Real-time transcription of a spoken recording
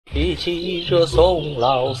提起这宋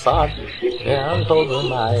老三，两口子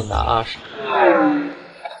卖那啥。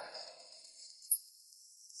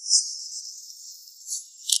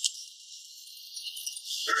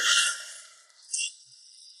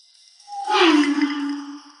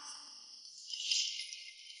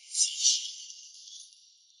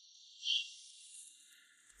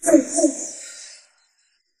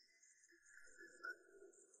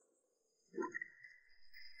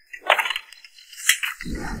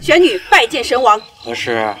玄女拜见神王。可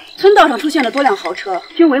是村道上出现了多辆豪车，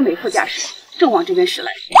均为美妇驾驶，正往这边驶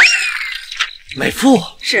来。美妇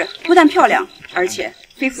是，不但漂亮，而且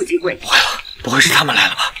非富即贵。坏了，不会是他们来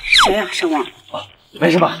了吧？谁呀，神王？啊，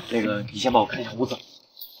没事吧？那个，你先帮我看一下屋子，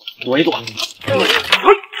躲一躲。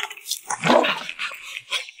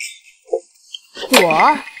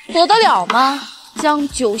躲得了吗？将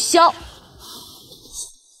就霄。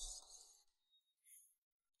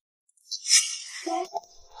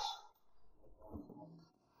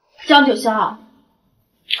江九霄，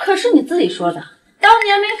可是你自己说的，当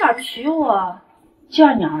年没法娶我，就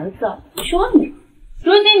让你儿子娶我女儿。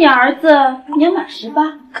如今你儿子年满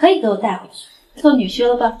18，可以给我带回去做女婿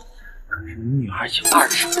了吧？可是你女儿已经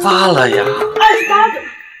28了呀。28怎么？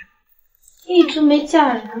一直没嫁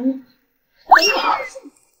人，你儿子？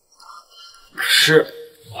可是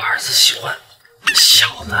我儿子喜欢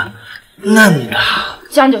小的、嫩的。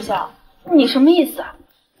江九霄，你什么意思啊？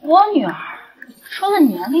我女儿除了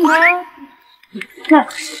年龄高，那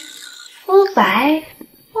可是肤白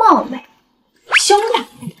貌美、胸大，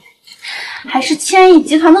还是千亿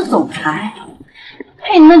集团的总裁，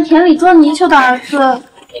配你那田里装泥鳅的儿子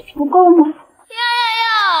不够吗？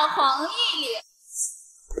呀，黄奕，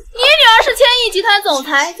你女儿是千亿集团总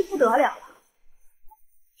裁就不得了了。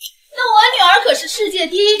那我女儿可是世界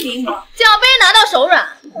第一名模，奖杯拿到手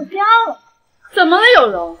软，我家了。怎么了，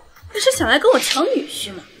有容？你是想来跟我抢女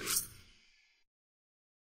婿吗？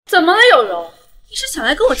怎么了，有容？你是想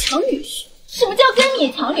来跟我抢女婿？什么叫跟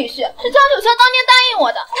你抢女婿？是江九霄当年答应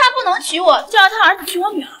我的，他不能娶我，就让他儿子娶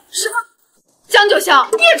我女儿。什么？江九霄，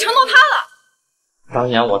你也承诺他了？当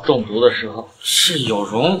年我中毒的时候，是有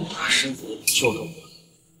容拿身子救的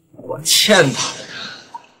我，我欠他的。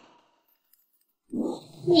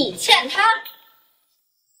你欠他？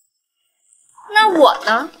那我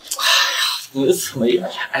呢？你怎么也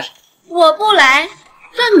来了？我不来，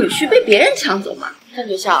让女婿被别人抢走吗？张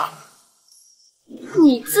九霄，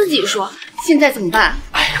你自己说，现在怎么办？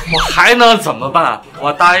哎呀，我还能怎么办？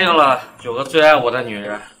我答应了9个最爱我的女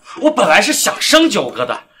人，我本来是想生9个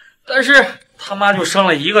的，但是他妈就生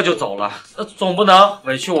了1个就走了，那总不能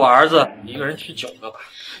委屈我儿子一个人娶9个吧？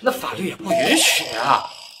那法律也不允许啊。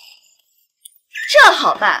这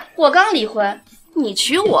好办，我刚离婚，你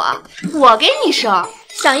娶我，我给你生。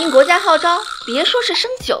响应国家号召，别说是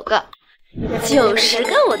生9个，90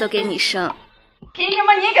个我都给你生。凭什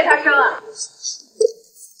么你给他生啊？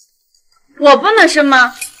我不能生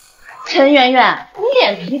吗？陈圆圆，你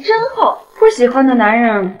脸皮真厚。不喜欢的男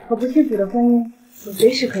人和不幸福的婚姻，我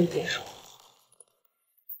随时可以结束。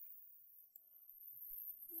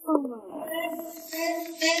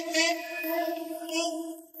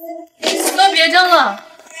都别争了，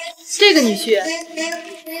这个女婿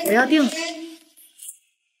我要定了。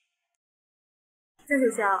江九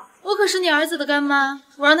霄，我可是你儿子的干妈，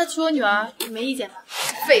我让他娶我女儿，你没意见吧？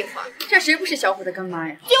废话，这谁不是小虎的干妈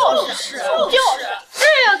呀？就是，这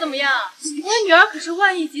要怎么样？我女儿可是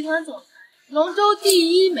万亿集团总裁，龙州第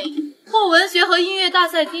1美女，获文学和音乐大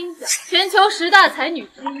赛金奖，全球10大才女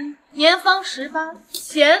之一，年方18，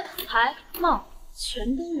钱财貌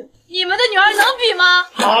全都有。你们的女儿能比吗？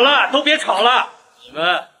好了，都别吵了，你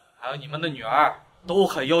们还有你们的女儿都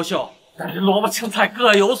很优秀。但是萝卜青菜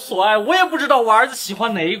各有所爱，我也不知道我儿子喜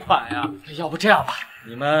欢哪一款呀。要不这样吧，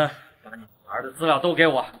你们把你儿子资料都给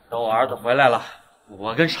我，等我儿子回来了，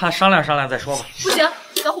我跟他商量商量再说吧。不行，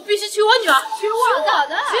小虎必须娶我女儿，娶我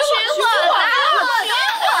的，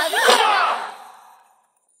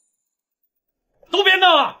都别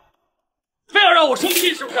闹了，非要让我生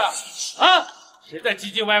气是不是？啊！谁再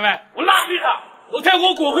唧唧歪歪，我拉锯他！我再给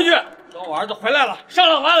我滚回去！等我儿子回来了，商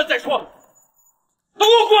量完了再说。都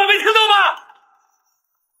给我滚！没听到吗？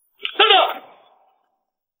等等，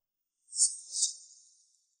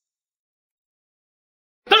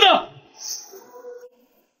等等！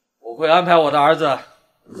我会安排我的儿子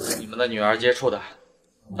和你们的女儿接触的，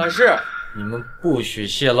但是你们不许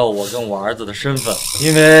泄露我跟我儿子的身份，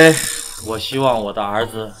因为我希望我的儿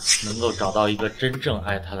子能够找到一个真正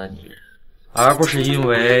爱他的女人，而不是因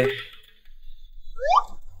为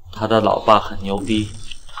他的老爸很牛逼。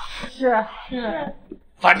是。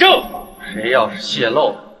反正谁要是泄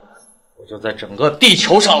露，我就在整个地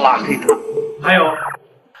球上拉黑他。还有，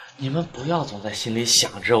你们不要总在心里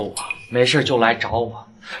想着我，没事就来找我，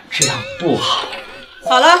这样不好。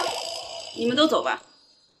好了，你们都走吧，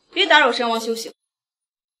别打扰神王休息。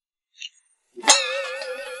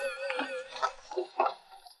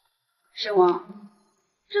神王，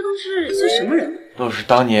这都是些什么人？都是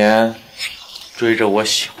当年追着我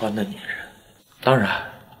喜欢的女人，当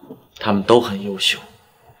然，她们都很优秀，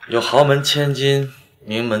有豪门千金、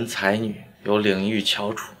名门才女，有领域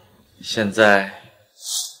翘楚，现在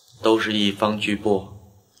都是一方巨擘。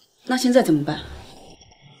那现在怎么办？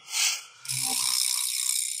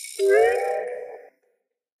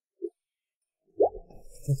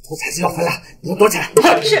偷菜就要回来，你们躲起来！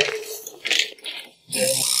是。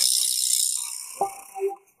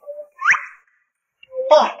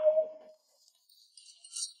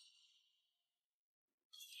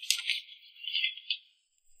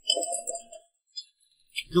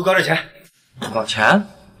给我搞点钱。搞钱？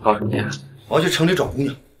搞什么钱？我要去城里找姑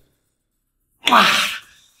娘。妈，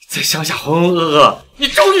在乡下浑浑噩噩，你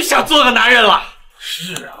终于想做个男人了。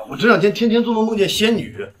是啊，我这两天天天做梦梦见仙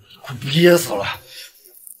女，快憋死了。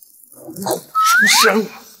出山了。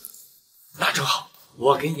那正好，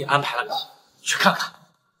我给你安排了个，去看看。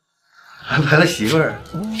安排了媳妇儿？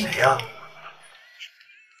谁呀？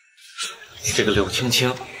这个柳青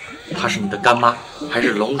青，她是你的干妈，还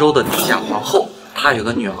是龙州的地下皇后。她有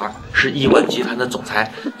个女儿，是亿万集团的总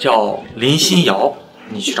裁，叫林心瑶。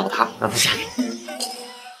你去找她，让她嫁给你。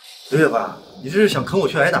刘月爸，你这是想坑我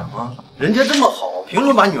去挨打吗？人家这么好，凭什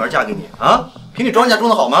么把女儿嫁给你啊？凭你庄稼种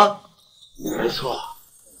的好吗？没错，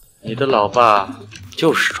你的老爸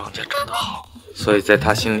就是庄稼种的好，所以在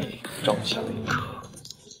他心里种下了一颗。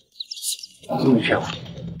你骗我！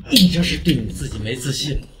你这是对你自己没自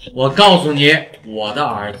信。我告诉你，我的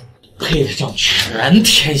儿子配得上全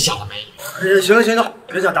天下的美女。行了行了，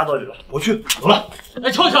别讲大道理了，我去，走了。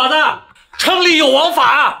哎，臭小子，城里有王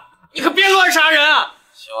法，你可别乱杀人啊！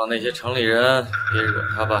希望那些城里人别惹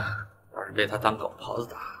他吧，要是被他当狗刨子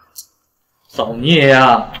打，造孽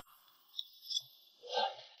呀！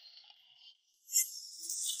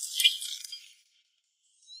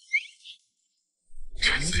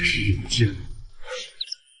真的是人间。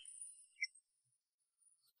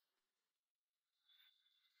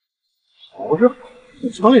不是，这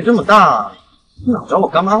城里这么大，你哪找我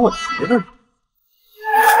干妈我媳妇？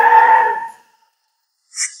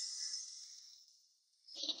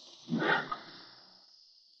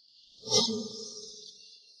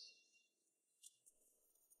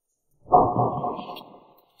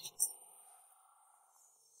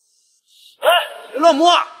哎，别乱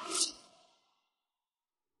摸！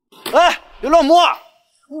哎，别乱摸！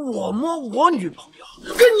我摸我女朋友，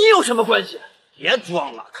跟你有什么关系？别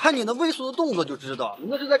装了，看你那猥琐的动作就知道，你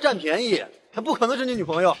那是在占便宜，她不可能是你女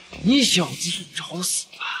朋友。你小子是找死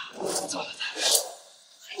吧！走了，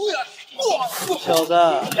小子，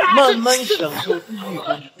慢慢享受地狱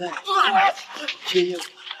般的待遇。接我。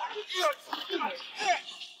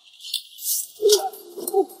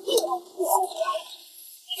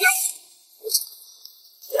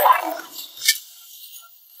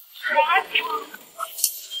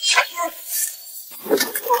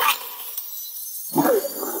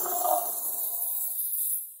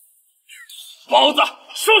包子，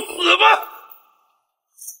受死吧！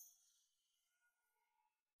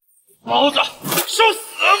包子，受死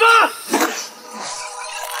吧！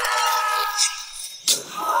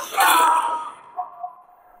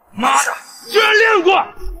妈的，居然练过！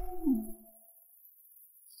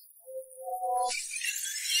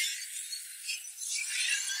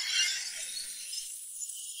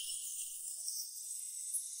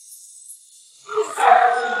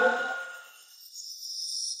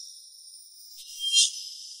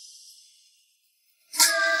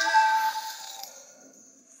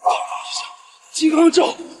金刚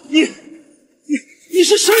咒，你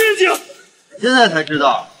是神人精！现在才知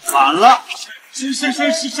道，晚了。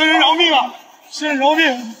神人饶命啊！神人饶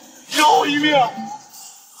命，饶我一命！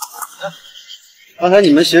刚才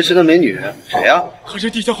你们挟持的美女谁呀？可是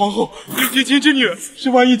地下皇后林青青之女，是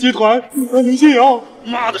万亿集团的林心瑶。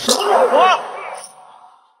妈的，是我！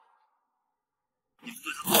你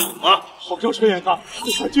对她好吗？好像垂涎她，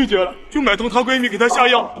她拒绝了，就买通她闺蜜给她下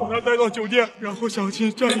药，把她带到酒店，然后相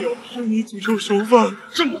亲战友，让你诅咒熟饭，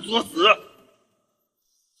这么作死！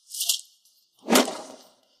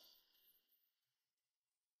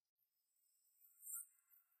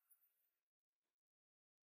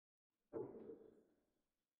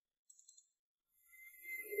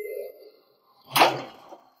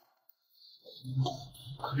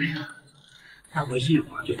可以了，让我一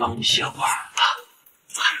会儿就帮你写完了。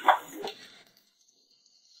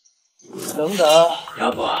等等，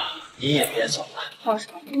要不你也别走了。浩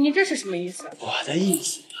少，你这是什么意思？我的意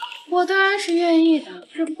思，我当然是愿意的，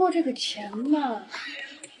只不过这个钱嘛，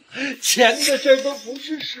钱的事儿都不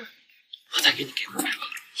是事。我再给你500万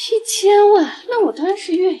，1000万，那我当然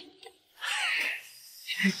是愿意。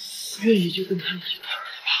愿意就跟他一起谈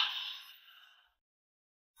吧。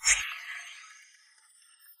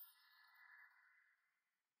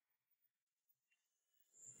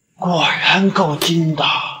果然够精的。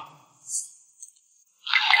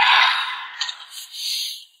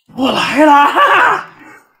我来了，哈哈！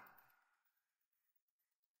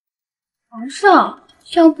皇上，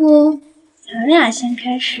要不咱俩先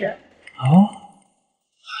开始？哦，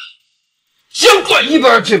先滚一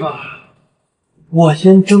边去吧！我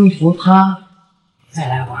先征服他，再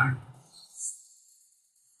来玩。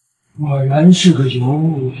果然是个尤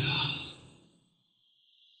物呀！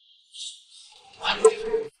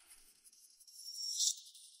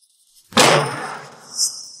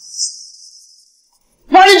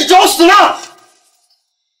妈呀，你找死了！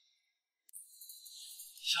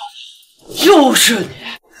又是你！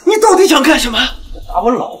你到底想干什么？打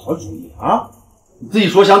我老婆主意啊！你自己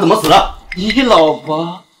说想怎么死的？你老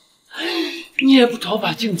婆，你也不找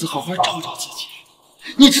把镜子好好照照自己。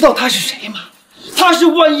你知道她是谁吗？她是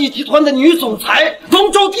万亿集团的女总裁，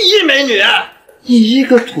龙州第一美女。你一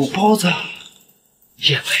个土包子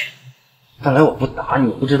也配？看来我不打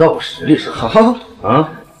你，不知道我实力是什么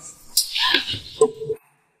啊！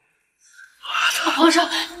皇上，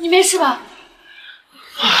你没事吧？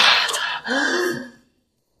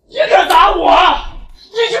你敢打我？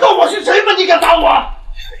你知道我是谁吗？你敢打我？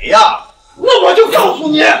谁呀？那我就告诉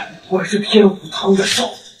你，我是天武堂的少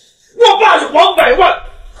子，我爸是黄百万，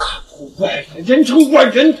看护外人，人称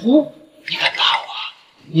万人屠。你敢打我？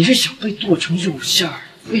你是想被剁成肉馅儿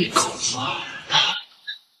喂狗吗？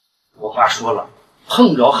我爸说了，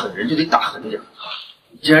碰着狠人就得打狠点。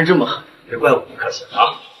你既然这么狠，别怪我不客气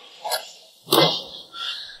啊！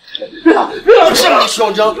别打！别打！这么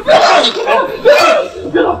嚣张！别打！别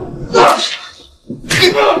打！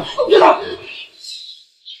别打！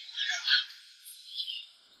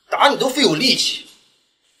打你都费我力气。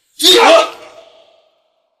你打！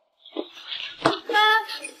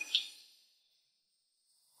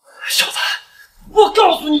小子，我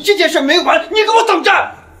告诉你，这件事没完，你给我等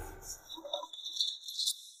着！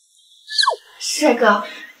帅哥，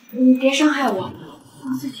你别伤害我，我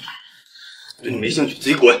自己来。对你没兴趣，自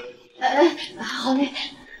己滚！好嘞。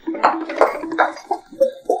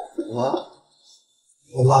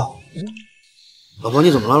老婆，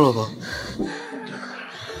你怎么了，老婆？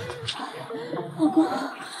老公，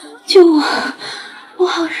救我！我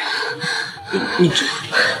好热。你这……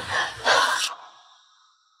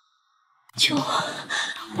救我！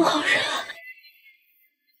我好热。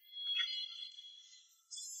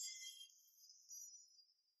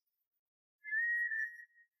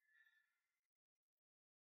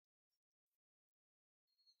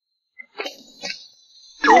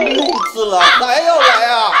累死了，还要来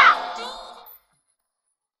啊！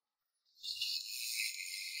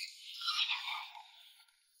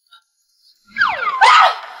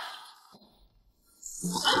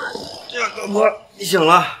老婆，你醒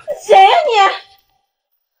了？谁呀你？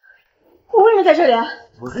我为什么在这里？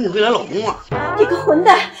我是你未来老公啊！你个混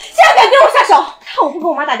蛋，竟然敢对我下手！看我不给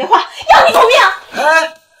我妈打电话，要你偿命！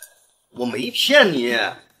哎，我没骗你，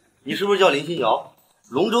你是不是叫林心瑶？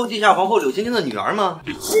龙州地下皇后柳青青的女儿吗？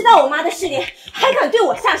知道我妈的势力，还敢对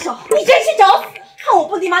我下手，你真是找死！看我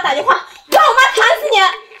不立马打电话，让我妈砍死你！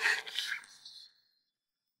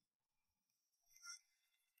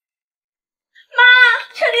妈，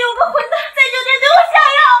这里有个混蛋在酒店对我下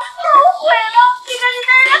药，把我毁了！你赶紧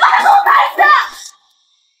带人来把他给我砍死！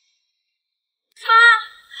妈，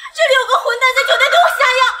这里有个混蛋在酒店对我下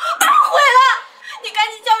药，把我毁了！你赶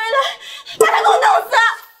紧叫人来把他给我弄死！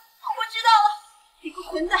我知道了。你个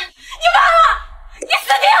混蛋，你完了，你死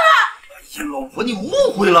定了！哎呀，老婆，你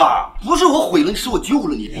误会了，不是我毁了你，是我救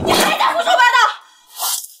了你。你还在胡说八道！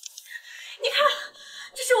你看，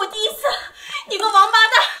这是我第一次，你个王八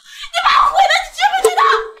蛋，你把我毁了，你知不知道？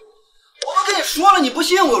我都跟你说了，你不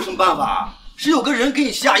信我有什么办法？是有个人给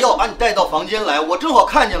你下药，把你带到房间来，我正好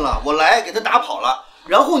看见了，我来给他打跑了，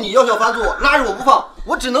然后你药效发作，拉着我不放，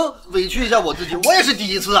我只能委屈一下我自己，我也是第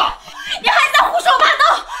一次啊！你还在胡说八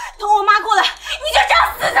道！等我妈过来，你就这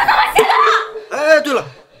样死在他们现在了！哎，对了，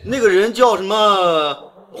那个人叫什么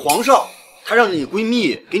黄少，他让你闺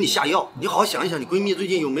蜜给你下药，你好好想一想，你闺蜜最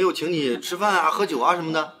近有没有请你吃饭啊、喝酒啊什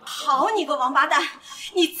么的？好你个王八蛋，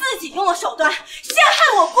你自己用了手段陷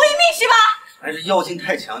害我闺蜜是吧？还是药性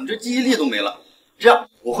太强，你这记忆力都没了。这样，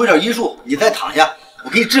我会点医术，你再躺下，我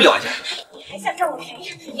给你治疗一下。你还想占我便宜？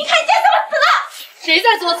你看你现在怎么死了！谁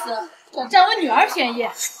在作死？想占我女儿便宜。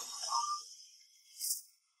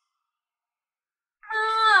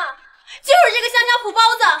就是这个香香腐包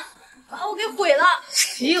子把我给毁了！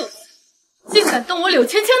岂有此理！竟敢动我柳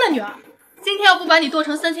芊芊的女儿！今天要不把你剁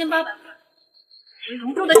成3800块，为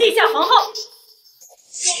隆中的地下皇后！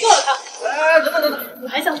过了她！哎，等，你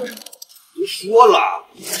还想说什么？别说了，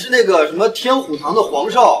是那个什么天虎堂的皇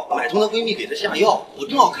少买通她闺蜜给她下药，我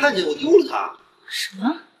正好看见，我丢了她。什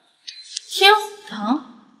么？天虎堂？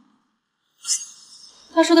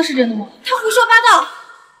他说的是真的吗？她胡说八道！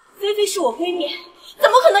菲菲是我闺蜜，怎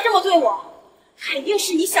么可能这么对我？肯定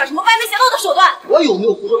是你想什么歪门邪道的手段！我有没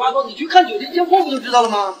有胡说八道？你去看酒店监控不就知道了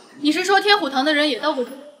吗？你是说天虎堂的人也到过这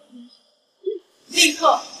里？立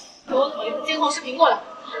刻给我拷一份监控视频过来。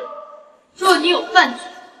若你有犯罪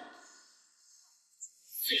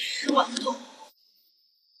，40万痛。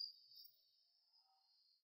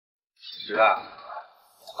是啊，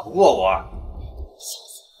打不过我。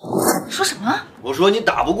说什么？我说你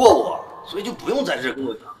打不过我，所以就不用在这跟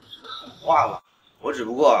我讲狠话了。我只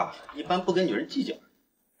不过一般不跟女人计较。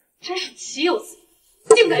真是岂有此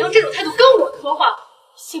理！竟敢用这种态度跟我说话！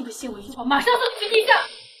信不信我一句话马上送你去地下？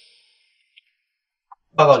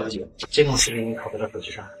报告刘姐，监控视频拷到了手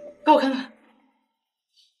机上。给我看看。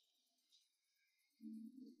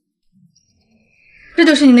这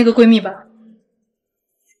就是你那个闺蜜吧？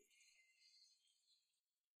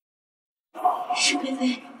是菲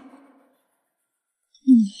菲。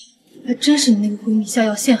还真是你那个闺蜜下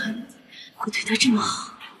药陷害你。我对她这么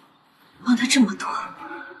好，帮她这么多，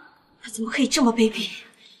她怎么可以这么卑鄙？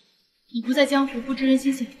你不在江湖，不知人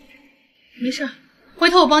心险。没事，回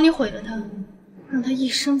头我帮你毁了她，让她一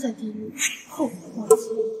生在地狱，后悔莫及。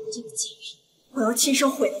这个贱人，我要亲手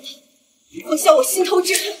毁了她，报效我心头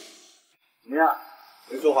之恨。怎么样？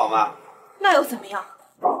没说谎吧？那又怎么样？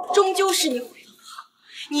终究是你毁了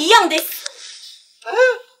我，你一样得死。哎，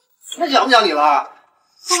那讲不讲理了？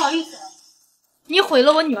不好意思，你毁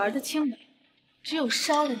了我女儿的清白，只有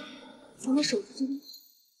杀了你，才能守住这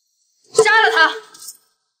个。杀了他！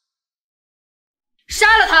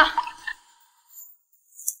杀了他！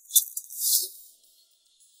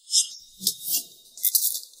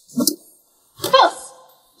放肆！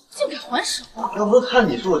竟敢还手！要不是看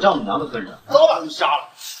你是我丈母娘的份上，早把你杀了。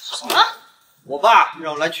什么？我爸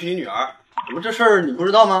让我来娶你女儿，怎么这事儿你不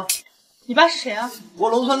知道吗？你爸是谁啊？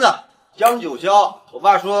卧龙村的江九霄。我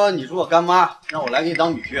爸说你是我干妈，让我来给你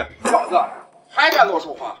当女婿。小子，还敢乱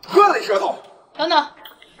说话，割了你舌头！等等，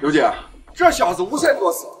刘姐，这小子无善多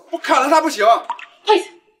事，不砍了他不行。呸！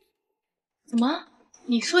怎么？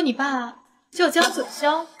你说你爸叫江九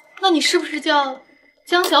霄，那你是不是叫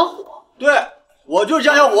江小虎？对，我就是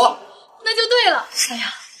江小虎。那就对了。哎呀，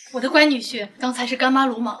我的乖女婿，刚才是干妈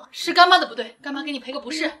鲁莽了，是干妈的不对，干妈给你赔个不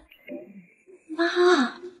是。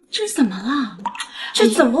妈，这怎么了？这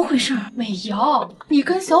怎么回事？美瑶，你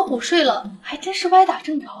跟小虎睡了，还真是歪打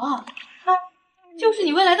正着啊！他就是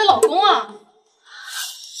你未来的老公啊！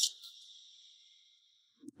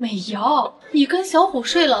美瑶，你跟小虎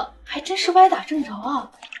睡了，还真是歪打正着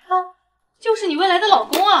啊！他就是你未来的老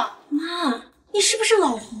公啊！妈，你是不是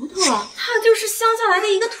老糊涂了？他就是乡下来的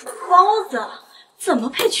一个土包子，怎么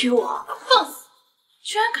配娶我？放肆！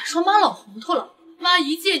居然敢说妈老糊涂了！妈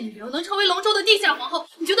一介女流能成为龙州的地下皇后，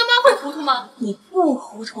你觉得妈会糊涂吗？你不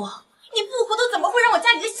糊涂，你不糊涂怎么会让我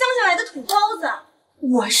嫁给个乡下来的土包子？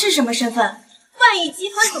我是什么身份？万亿集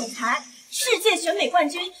团总裁，世界选美冠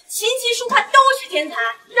军，琴棋书画都是天才，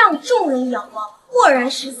让众人仰望，豁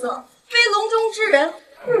然失色，非龙中之人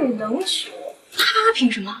不能娶。他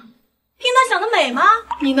凭什么？凭他想的美吗？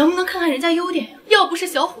你能不能看看人家优点呀？要不是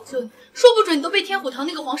小虎救你，说不准你都被天虎堂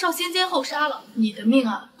那个皇少先奸后杀了。你的命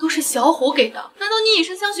啊，都是小虎给的，难道你以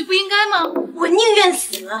身相许不应该吗？我宁愿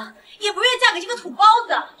死，也不愿嫁给这个土包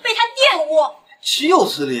子，被他玷污。岂有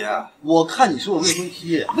此理！我看你是我未婚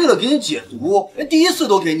妻，为了给你解毒，连第一次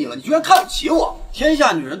都给你了，你居然看不起我！天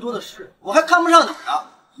下女人多的是，我还看不上你呢。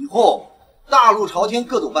以后大路朝天，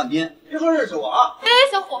各走半边，别说认识我啊！哎，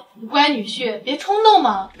小虎，你乖女婿，别冲动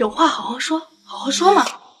嘛，有话好好说，好好说嘛。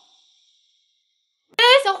哎，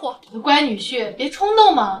小虎，你乖女婿，别冲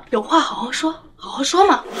动嘛，有话好好说，好好说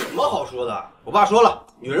嘛。什么好说的？我爸说了，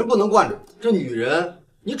女人不能惯着，这女人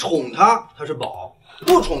你宠她，她是宝；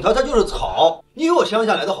不宠她，她就是草。你以为我乡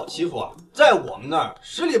下来的好欺负啊？在我们那儿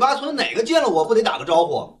十里八村哪个见了我不得打个招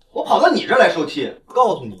呼？我跑到你这儿来受气。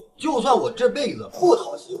告诉你，就算我这辈子不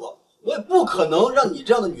讨媳妇，我也不可能让你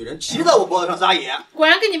这样的女人骑在我脖子上撒野。果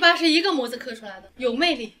然跟你爸是一个模子刻出来的，有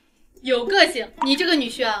魅力，有个性。你这个女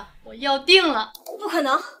婿啊，我要定了。不可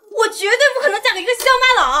能，我绝对不可能嫁给一个乡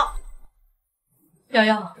巴佬。瑶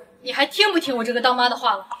瑶，你还听不听我这个当妈的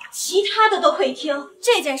话了？其他的都可以听，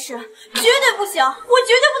这件事绝对不行，我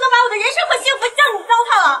绝对不能把我的人生和幸福向你糟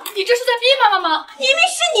蹋了。你这是在逼妈妈吗？明明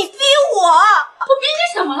是你逼我，我逼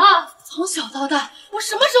你什么了？从小到大，我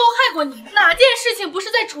什么时候害过你？哪件事情不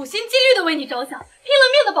是在处心积虑的为你着想，拼了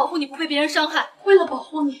命的保护你不被别人伤害？为了保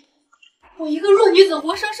护你，我一个弱女子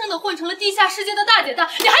活生生的混成了地下世界的大姐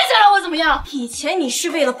大，你还想让我怎么样？以前你是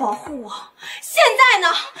为了保护我，现在呢？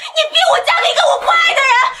你逼我嫁给一个我不爱的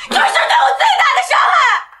人，就是对我最大的伤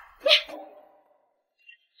害。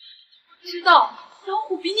知道小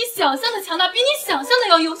虎比你想象的强大，比你想象的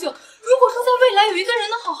要优秀。如果说在未来有一个人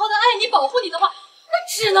能好好的爱你、保护你的话，那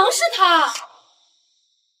只能是他。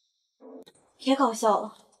别搞笑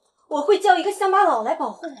了，我会叫一个乡巴佬来保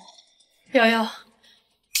护我。瑶瑶，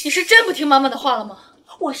你是真不听妈妈的话了吗？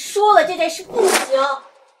我说了这件事不行。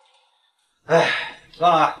哎，算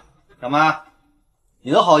了，小妈，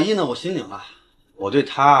你的好意呢我心领了，我对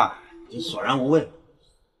她已经索然无味了。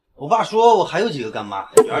我爸说我还有几个干妈，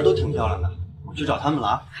女儿都挺漂亮的，我去找他们了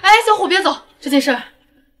啊。哎，小虎别走，这件事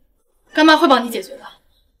干妈会帮你解决的。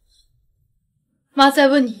妈再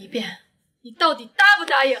问你一遍，你到底答不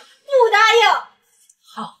答应？不答应。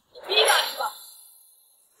好，你答应吧。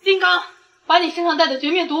金刚，把你身上带的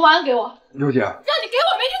绝命毒丸给我。刘姐，让你给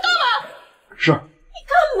我，没听到吗？是。你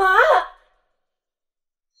干嘛？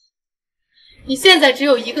你现在只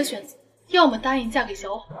有一个选择，要么答应嫁给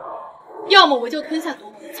小虎，要么我就吞下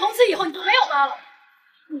毒丸，从此以后你就没有妈了。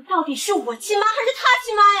你到底是我亲妈还是他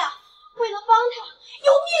亲妈呀？为了帮他，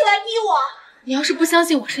有命来逼我！你要是不相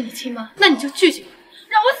信我是你亲妈，那你就拒绝我，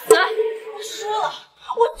让我死！我说了，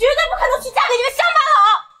我绝对不可能去嫁给这个乡巴佬。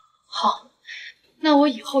好，那我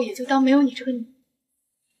以后也就当没有你这个女。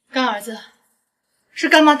干儿子，是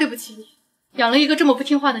干妈对不起你，养了一个这么不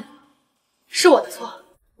听话的你，是我的错，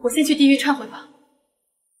我先去地狱忏悔吧。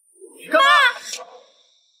妈，是我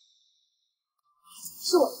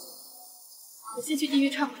的错，我先去地狱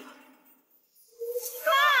忏悔吧。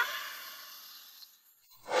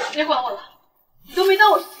别管我了，你都没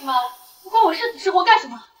当我是亲妈了，不管我是死是活干什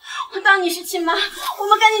么？我当你是亲妈，我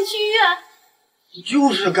们赶紧去医院。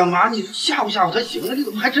就是干妈，你吓唬吓唬他行了，你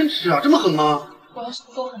怎么还真吃啊？这么狠吗？我要是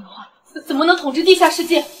不够狠的话，怎么能统治地下世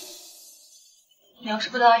界？你要是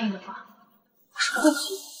不答应的话，我是不会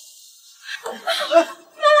去的。妈，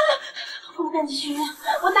我们赶紧去医院。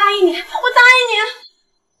我答应你，我答应你。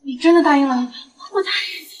你真的答应了？我答应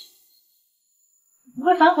你。你不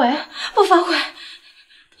会反悔？不反悔。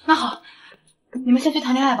那好，你们先去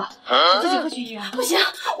谈恋爱吧，我自己会去医院。不行，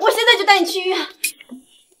我现在就带你去医院。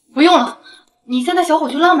不用了，你先带小虎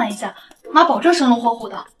去浪漫一下，妈保证生龙活虎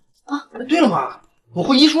的。啊，对了妈，我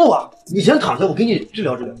会医术啊，你先躺下，我给你治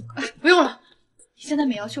疗治疗。不用了，你先带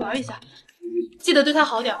美瑶去玩一下，记得对她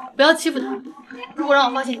好点，不要欺负她。如果让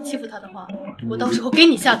我发现你欺负她的话，我到时候给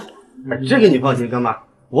你下毒。这个你放心，干妈，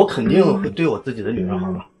我肯定会对我自己的女儿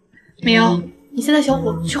好的。美瑶，你先带小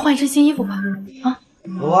虎去换一身新衣服吧。啊，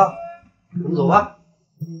走吧，我们走吧。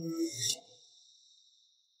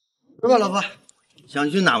是吧，老婆？想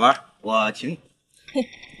去哪玩？我请你。嘿，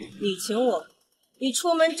你请我？你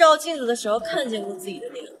出门照镜子的时候看见过自己的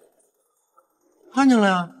脸？看见了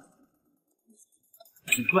呀。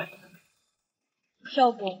很帅。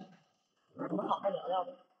要不我们好好聊聊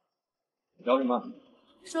吧。聊什么？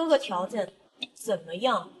说个条件，怎么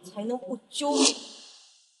样才能不揪你？说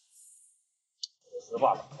实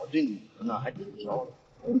话吧，我对女人呢还挺挑的，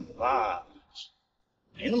你吧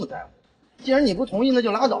没那么在乎。既然你不同意，那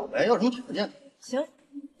就拉倒呗，要什么条件？行，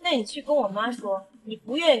那你去跟我妈说，你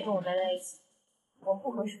不愿意跟我待在一起，我们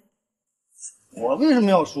不合适。我为什么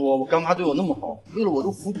要说？我干妈对我那么好，为了我都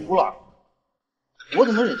服毒了，我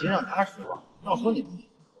怎么忍心让她失望？要说你，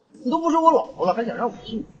你都不是我老婆了，还想让我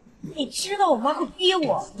信？你知道我妈会逼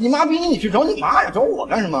我，你妈逼你去找你妈呀，找我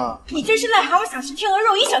干什么？你真是癞蛤蟆想吃天鹅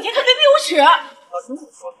肉，异想天开，非逼无耻！要这么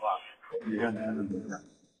说的话，你让男人明白。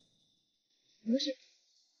没事。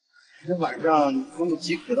今天晚上你说你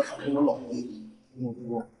饥渴的好跟我老公跟我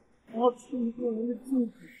说，我要吃一个人的肚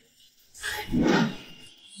子。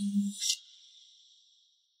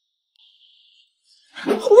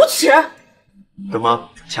无耻！怎么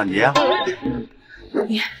抢劫啊？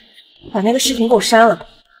你把那个视频给我删了。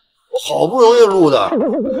我好不容易录的，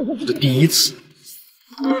我的第一次，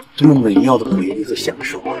这么美妙的回忆和享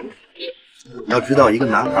受。你要知道，一个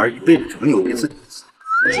男孩一辈子只能有一次，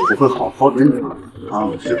我会好好珍惜啊，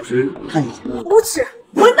是不是？看一下。无耻！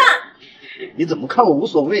混蛋！你怎么看我无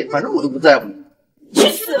所谓，反正我都不在乎你。去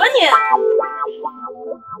死吧你！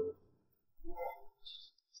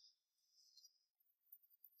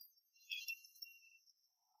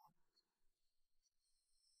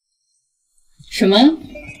什么？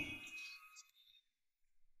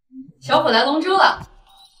小虎来龙珠了？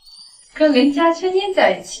跟邻家千金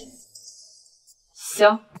在一起。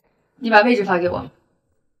行，你把位置发给我。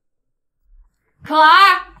可儿，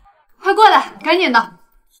快过来，赶紧的。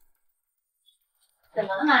怎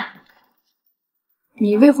么了妈？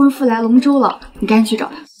你未婚夫来龙州了，你赶紧去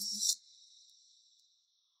找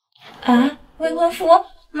他。啊，未婚夫？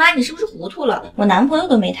妈，你是不是糊涂了？我男朋友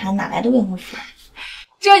都没谈，哪来的未婚夫？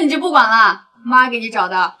这你就不管了，妈给你找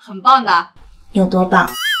的，很棒的。有多棒？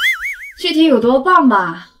具体有多棒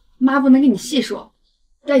吧，妈不能跟你细说，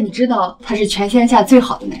但你知道他是全天下最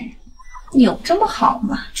好的男人。有这么好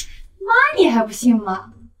吗？妈，你还不信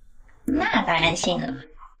吗？那当然信了。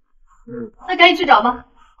那赶紧去找吧。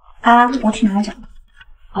啊，我去哪里找？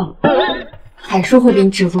哦，海叔会给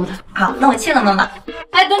你指路的。好，那我去了，妈妈。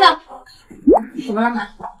哎，等等，怎么了，妈？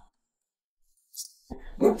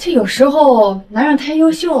这有时候男人太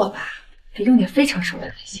优秀了吧，得用点非常手段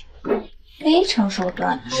才行。非常手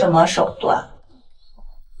段？什么手段？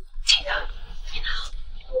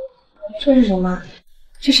这是什么？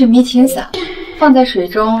这是迷情散，放在水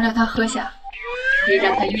中让它喝下，可以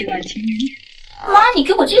让他意乱情迷。妈，你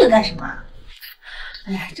给我这个干什么？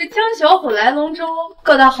哎呀，这江小虎来龙州，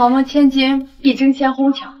各大豪门千金必争先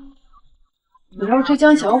哄抢。你要追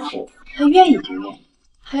江小虎，他愿意就愿意，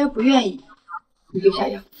他要不愿意，你就下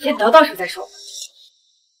药，先得到手再说。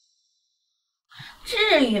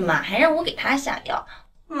至于吗？还让我给他下药？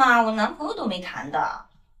妈，我男朋友都没谈的，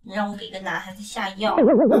你让我给个男孩子下药？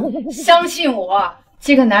相信我，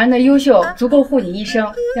这个男人的优秀足够护你一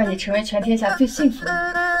生，让你成为全天下最幸福的女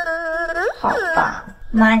人。好吧，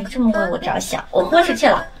妈，你这么为我着想，我豁出去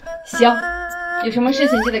了。行，有什么事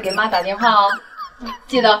情记得给妈打电话哦。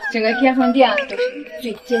记得整个天凤店都是你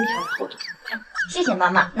最坚强的后盾。谢谢妈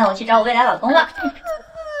妈，那我去找我未来老公了。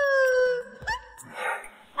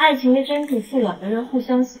爱情的真谛是两个人互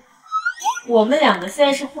相喜欢，我们两个现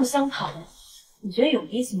在是互相讨厌，你觉得有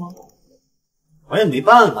意思吗？我也没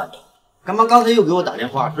办法呀，干妈刚才又给我打电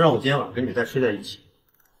话，说让我今天晚上跟你再睡在一起。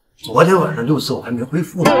昨天晚上6次我还没回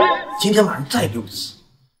复呢，今天晚上再6次。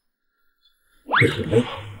这是没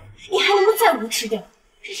好。你还能不能再无耻点？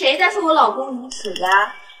是谁在说我老公无耻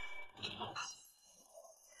呀？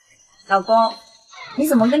老公，你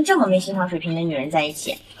怎么跟这么没欣赏水平的女人在一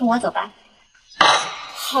起？跟我走吧。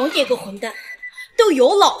好你个混蛋，都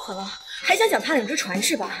有老婆了，还想脚踏两只船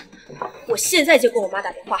是吧？我现在就给我妈打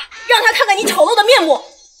电话，让她看看你丑陋的面目。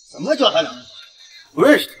什么脚踏两只船？不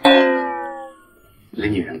认识他。李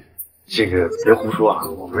女人，这个别胡说啊，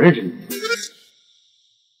我不认识你。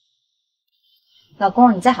老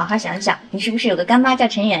公，你再好好想想，你是不是有个干妈叫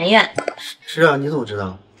陈圆圆？是啊，你怎么知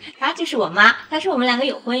道？她就是我妈，她说我们两个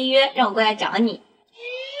有婚约，让我过来找你。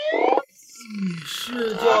你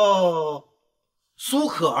是叫苏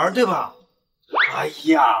可儿对吧？哎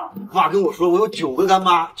呀，妈跟我说我有9个干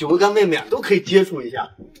妈，9个干妹妹都可以接触一下。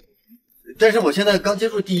但是我现在刚接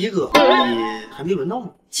触第1个，你还没轮到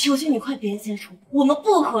呢。求求你快别接触，我们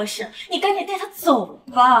不合适，你赶紧带她走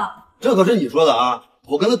吧。这可是你说的啊，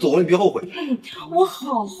我跟他走了，你别后悔。我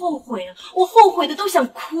好后悔啊，我后悔的都想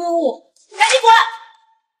哭。赶紧滚！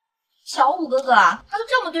小虎哥哥，他都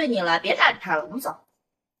这么对你了，别搭理他了，我们走。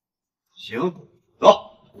行，走。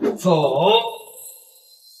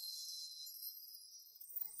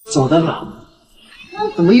走的了，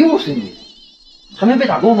怎么又是你？还没被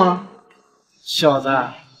打够吗？小子，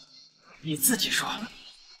你自己说，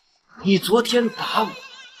你昨天打我，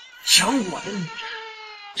抢我的女人，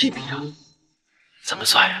这笔账怎么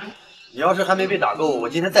算呀？你要是还没被打够，我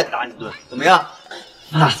今天再打你顿，怎么样？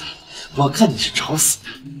那我看你是找死的！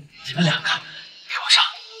你们两个给我上！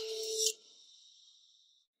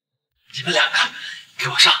你们两个给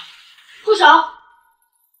我上！住手！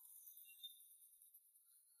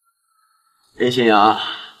任新阳，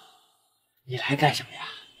你来干什么呀？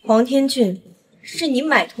黄天俊，是你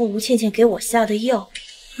买通吴倩倩给我下的药。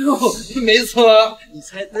没错，你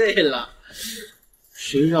猜对了。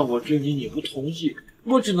谁让我追你，你不同意，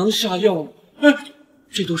我只能下药了。哎，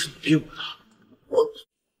这都是你逼我的，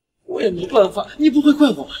我也没办法，你不会怪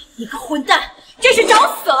我吧？你个混蛋，这是找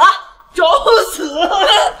死了！找死！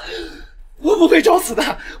我不会找死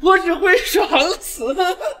的，我只会爽死。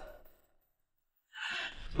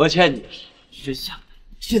我劝你，真相，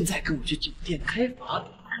现在跟我去酒店开房，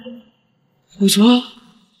否则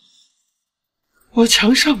我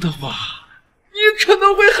墙上的话，你可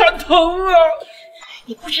能会喊疼啊！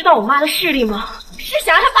你不知道我妈的势力吗？是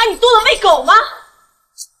想让她把你剁了喂狗吗？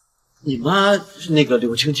你妈是那个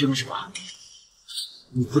柳青青是吧？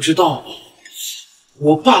你不知道，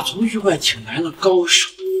我爸从域外请来了高手，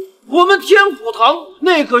我们天府堂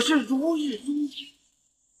那可是如日中天。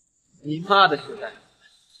你妈的时代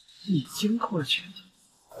已经过去了。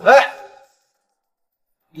哎，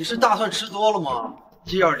你是大蒜吃多了吗？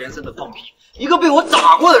接二连三的放屁，一个被我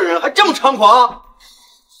打过的人还这么猖狂？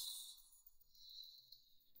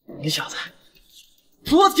你小子，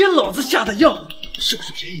昨天老子下的药是不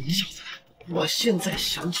是便宜你小子的？我现在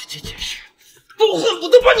想起这件事，都恨不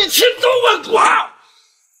得把你千刀万剐！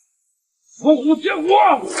伏虎添虎，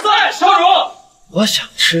在，少主。我想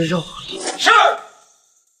吃肉。是。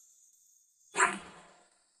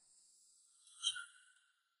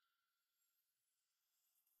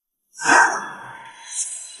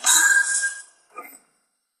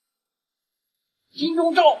金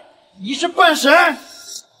钟罩，你是半神！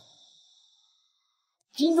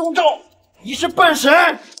金钟罩，你是半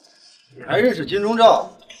神！你还认识金钟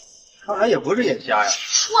罩？看来也不是眼瞎呀。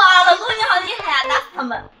哇，老公你好厉害啊，打死他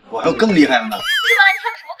们！我还有更厉害的呢。是吗？你还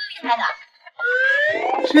有什么更厉害的？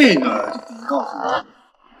这个就不能告诉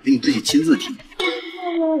你，得你自己亲自体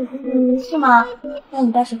验。是吗？那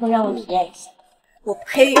你到时候让我体验一下。我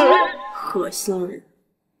呸！恶心人！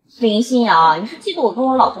林心瑶，你是嫉妒我跟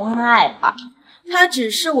我老公恩爱吧？他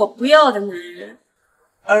只是我不要的男人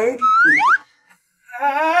而已。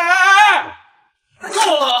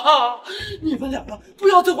够了啊！你们两个不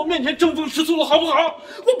要在我面前争风吃醋了，好不好？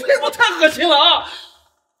我呸！我太恶心了啊！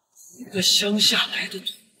一个乡下来的土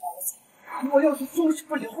包子，我要是收拾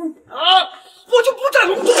不了你啊，我就不在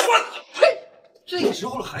龙族混了！呸！这个时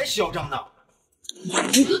候了还嚣张呢！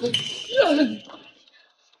别！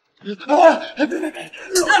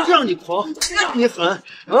让你狂，让你狠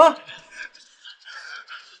啊！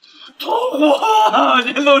痛啊！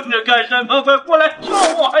你愣着干什么？快过来救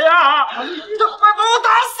我呀！你这快把我打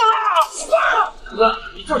死了！哥，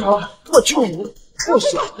你这着了，我救你，不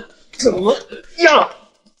小子怎么样？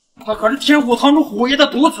他可是天虎堂主虎爷的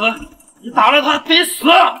独子，你打了他得死！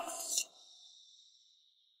啊！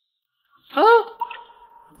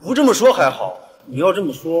不这么说还好，你要这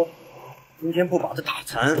么说，今天不把他打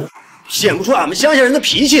残，显不出俺们乡下人的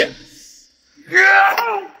脾气。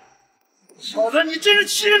小子，你真是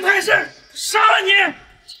欺人太甚！杀了你！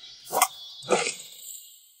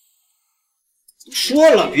说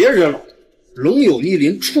了别惹了，龙有逆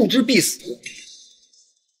鳞，触之必死。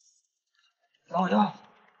老杨，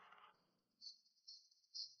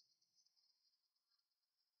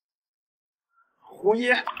虎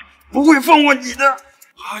爷不会放过你的。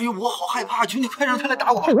哎呦，我好害怕！求你快让他来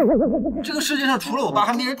打我！这个世界上除了我爸，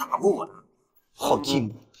还没人打过我呢，好寂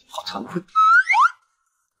寞，好惭愧。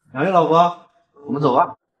两位老婆，我们走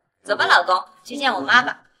吧。走吧，老公，去见我妈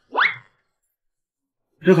吧。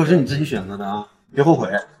这可是你自己选择的啊，别后悔。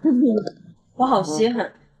我好稀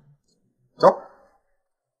罕。走。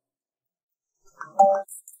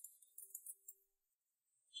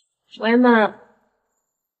喂，妈。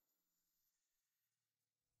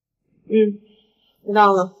知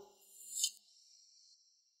道了。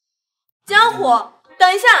江虎，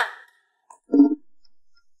等一下。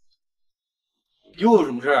又有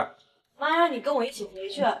什么事？妈让你跟我一起回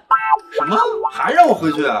去。什么？还让我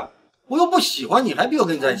回去？我又不喜欢你，还必要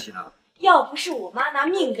跟你在一起呢。要不是我妈拿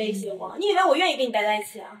命威胁我，你以为我愿意跟你待在一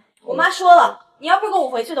起啊？我妈说了，你要不跟我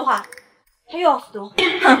回去的话，她又要复读。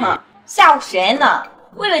哼哼，吓唬谁呢？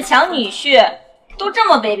为了抢女婿，都这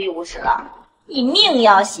么卑鄙无耻了，你命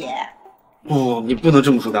要挟。不，你不能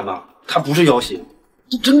这么说，干妈，他不是要挟，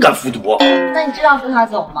他真敢服毒。那你知道跟他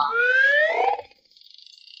走吗？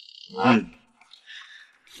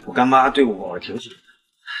我干妈对我挺喜欢的。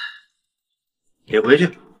别回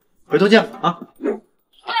去，回头见啊！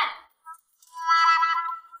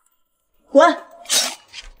滚！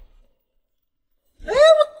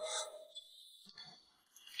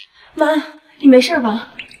妈，你没事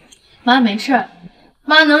吧？妈没事，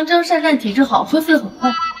妈能征善战体质好，恢复的很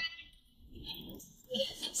快。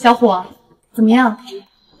小虎，怎么样？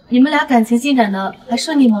你们俩感情进展的还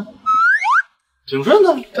顺利吗？挺顺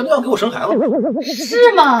的，他都要给我生孩子了。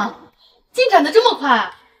是吗？进展的这么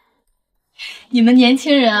快？你们年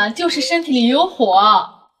轻人啊，就是身体里有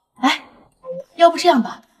火。哎，要不这样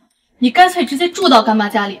吧，你干脆直接住到干妈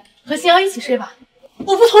家里，和星瑶一起睡吧。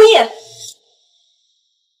我不同意！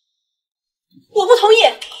我不同意！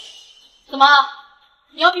怎么？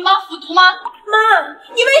你要逼妈服毒吗？妈，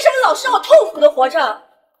你为什么老是让我痛苦的活着？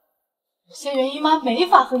有些原因妈没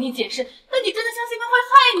法和你解释，那你真的相信妈会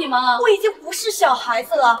害你吗？我已经不是小孩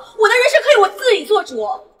子了，我的人生可以我自己做主。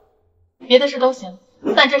别的事都行，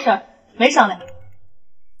但这事儿没商量。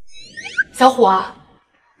小虎啊，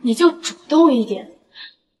你就主动一点，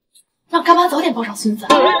让干妈早点抱上孙子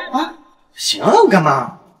啊！行，干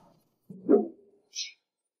妈。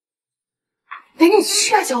赶紧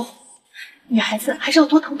去啊，小虎！女孩子还是要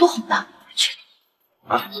多疼多哄的。去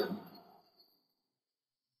啊，行。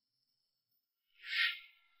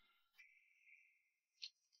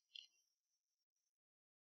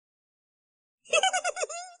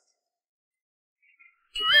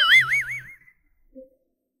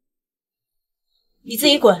你自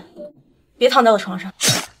己滚，别躺在我床上。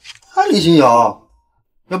啊，李新瑶，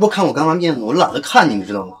要不看我干妈面子，我懒得看你，你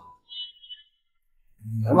知道吗？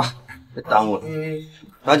来吧，别耽误了，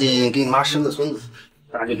赶紧给你妈生个孙子，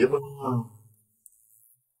大家就离婚了。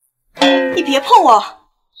你别碰我！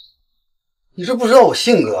你是不知道我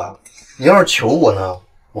性格，你要是求我呢，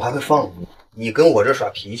我还会放你。你跟我这耍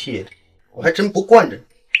脾气，我还真不惯着你。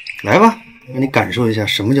来吧，让你感受一下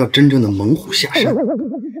什么叫真正的猛虎下山。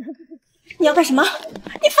你要干什么？你放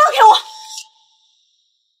开我！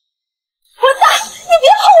混蛋！你别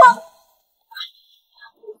碰我！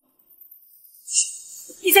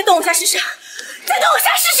你再动我下试试！再动我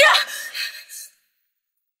下试试！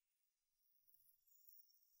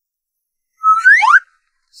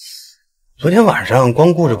昨天晚上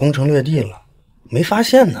光顾着攻城略地了，没发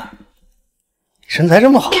现呢。身材这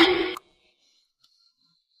么好，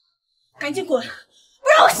赶紧滚，不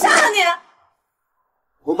然我杀了你！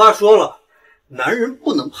我爸说了，男人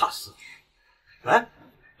不能怕死。来，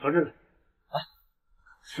朝这里。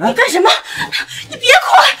来，你干什么？你别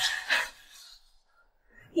滚！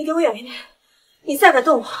你离我远一点！你再敢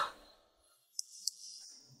动我，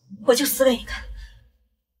我就撕给你看。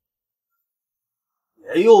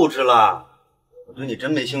别幼稚了，我对你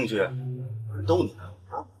真没兴趣，我是逗你的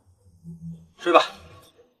啊。睡吧。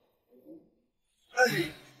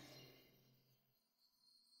哎。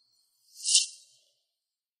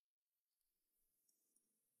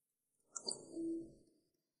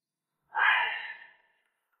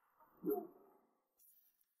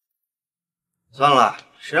算了，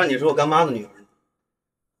谁让你是我干妈的女儿呢？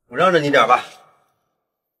我让着你点吧。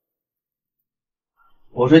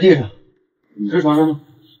我睡地上，你睡床上呢。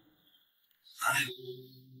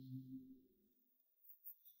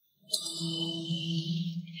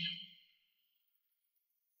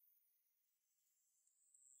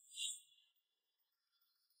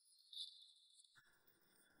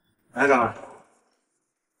来，干嘛？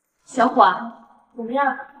小伙，怎么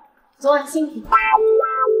样？昨晚幸福吗？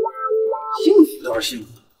幸福倒是幸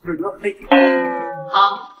福，这有点累。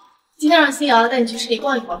好，今天让新瑶带你去市里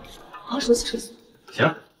逛一逛，好好熟悉熟悉。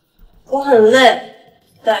行。我很累，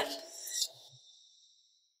带着。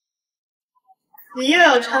你又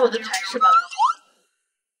要拆我的台是吧？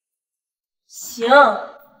行，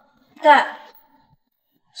带。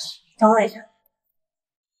等我一下。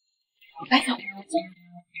来，小伙，坐。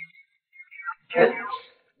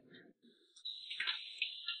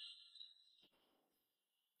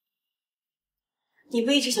你不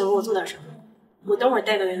一直想问我做点什么？我等会儿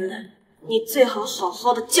带个人来，你最好好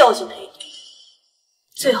好的教训他一点，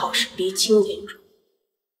最好是鼻青脸肿。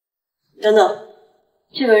等等，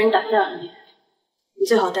这个人打下来，你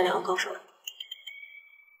最好带2个高手来。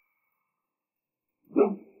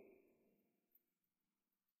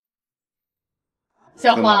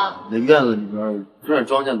小花，你的院子里边这点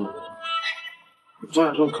庄稼多，庄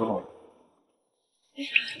稼种可好了。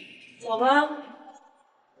走吧。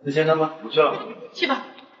那先干吧，我去了。去吧。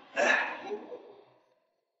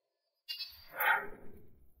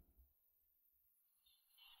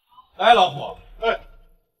来，老虎，哎，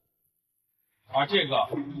把这个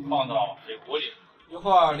放到这锅里，一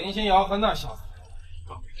会儿林心瑶和那小子。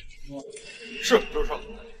是，周少。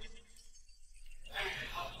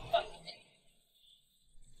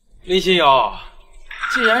林心瑶，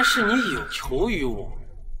既然是你有求于我，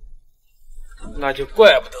那就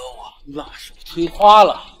怪不得我辣手摧花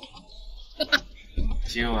了。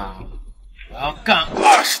今晚我要干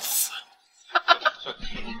20次。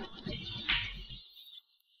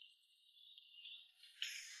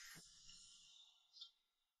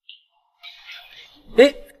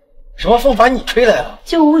哎，什么风把你吹来了？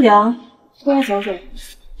就无聊，出来走走。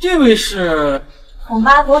这位是？我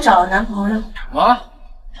妈给我找了男朋友。什么？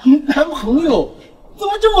男朋友？怎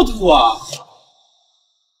么这么土啊？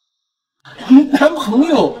男朋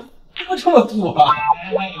友怎么这么土啊？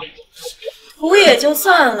土也就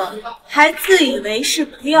算了，还自以为是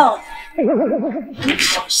不要脸，你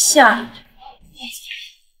少吓人。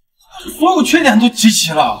所有缺点都集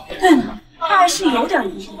齐了。对了，他还是有点优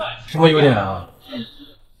点。什么优点啊？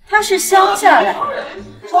他是乡下来的，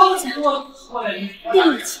庄稼多，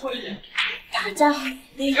力气，打架很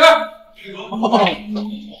厉害。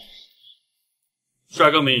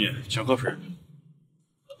帅哥美女，请喝水。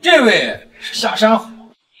这位是下山虎，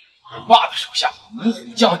我爸的手下猛虎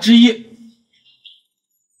将之一。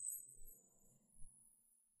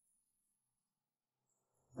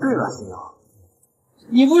对了，新瑶，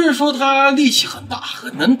你不是说他力气很大，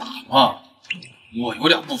很能打吗？我有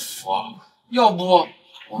点不服啊，要不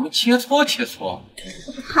我们切磋切磋？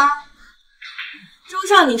他，周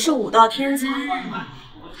少你是武道天才，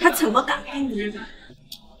他怎么敢跟你？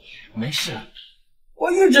没事，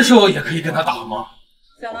我一只手也可以跟他打吗？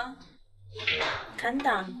怎么？敢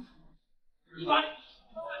打吗？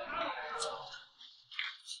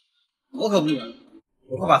我可不能，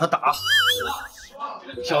我会把他打死。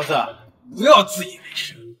小子，不要自以为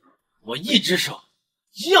是，我一只手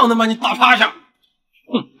一样能把你打趴下。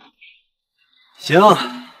哼，行，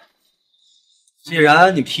既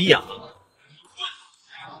然你皮痒，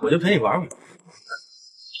我就陪你玩玩。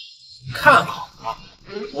看好了，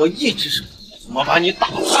我一只手怎么把你打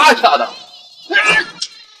趴下的？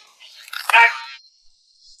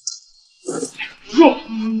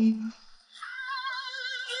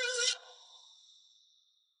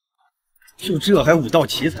就这还武道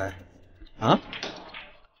奇才啊！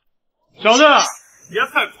小子，别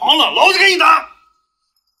太狂了，老子给你打！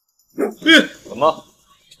怎么，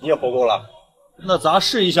你也活够了？那咱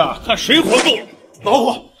试一下，看谁活够了。老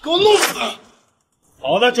虎，给我弄死！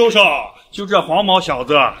好的，周少，就这黄毛小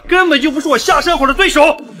子，根本就不是我下山虎的对手。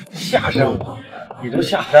下山了？你都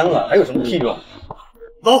下山了，还有什么屁用？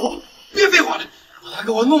老虎，别废话了，把他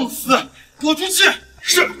给我弄死，给我出气！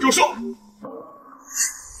是，周少。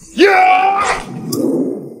呀！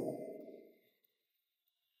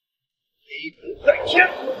雷霆在天！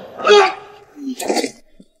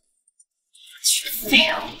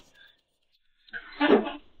废物！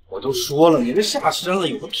我都说了，你这下山了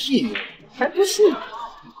有个屁用，还不信？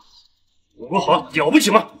我好了不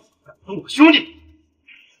起吗？敢动我兄弟，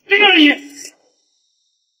这个而已。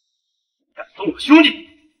敢动我兄弟，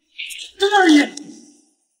这个而已。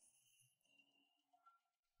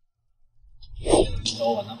找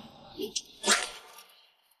我呢？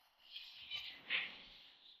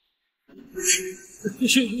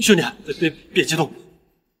兄弟，别激动。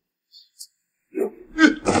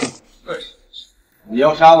你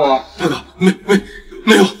要杀我？大哥，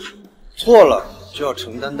没有。错了就要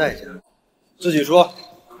承担代价。自己说，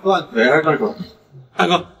断腿还是断手？大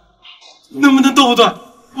哥，能不能都不断？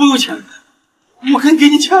我有钱，我可以给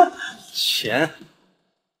你钱。钱？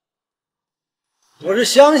我是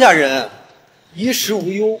乡下人，衣食无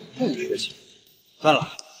忧，不缺钱。算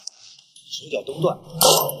了，手脚都断。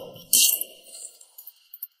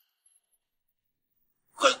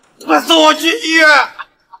快送我去医院！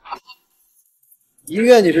医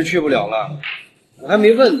院你是去不了了，我还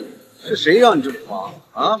没问你是谁让你这么忙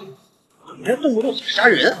啊？你还动不动想杀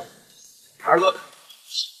人？二哥，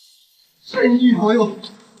是你女朋友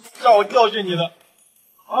让我教训你的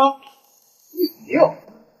啊？女朋友？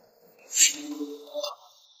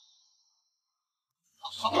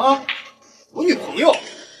啊？我女朋友？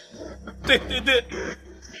对，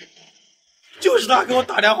就是他给我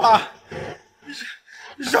打电话，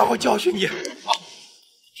让我教训你。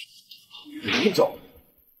你找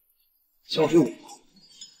教训我？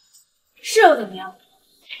是又怎么样？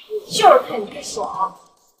你就是看你这爽。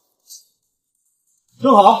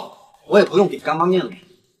正好，我也不用给干妈面子，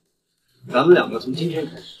咱们两个从今天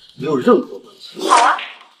开始没有任何关系。好啊，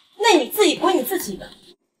那你自己归你自己的，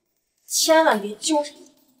千万别揪上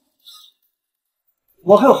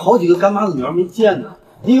我。我还有好几个干妈的女儿没见呢，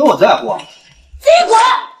你以为我在乎啊？自己滚！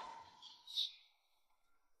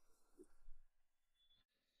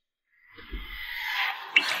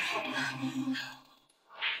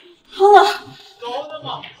好了，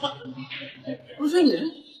不是你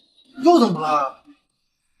又怎么了？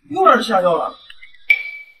又让人下药了？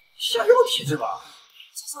下药体质吧？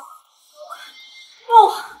让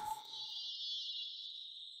我。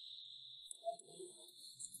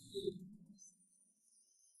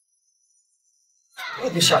又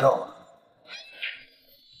别下药了。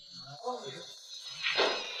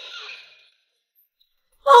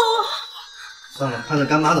算了，看在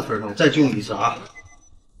干妈的份上，我再救你一次啊！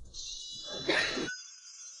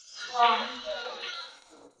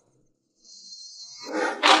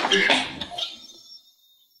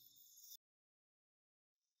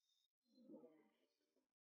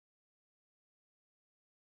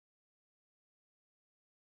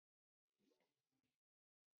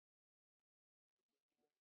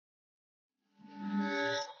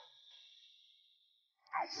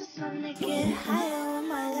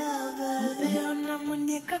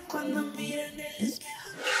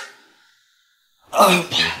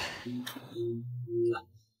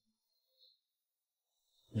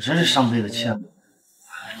你真是上辈子欠我，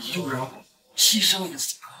又让我牺牲一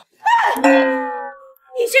次。你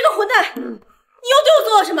这个混蛋，你又对我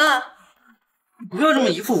做了什么？你不要这么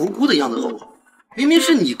一副无辜的样子，好不好？明明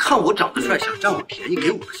是你看我长得帅，想占我便宜，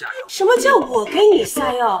给我下药。什么叫我给你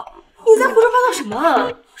下药？你在胡说八道什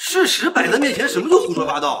么？事实摆在面前，什么叫胡说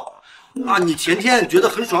八道？啊，你前天觉得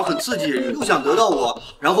很爽很刺激，又想得到我，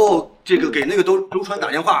然后这个给那个周川打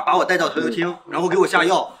电话，把我带到调酒厅，然后给我下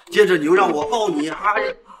药，接着你又让我抱你啊，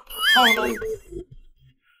胖到。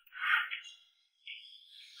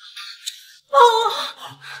抱我！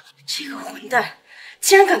这个混蛋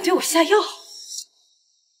竟然敢对我下药！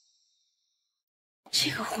这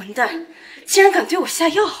个混蛋竟然敢对我下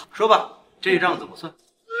药！说吧，这账怎么算？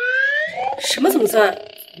什么怎么算？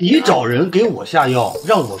你找人给我下药，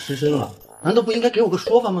让我失身了，难道不应该给我个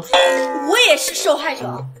说法吗？我也是受害者，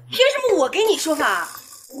凭什么我给你说法？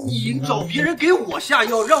你找别人给我下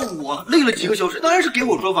药，让我累了几个小时，当然是给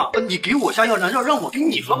我说法。你给我下药，难道让我给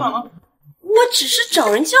你说法吗？我只是找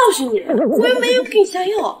人教训你，我又没有给你下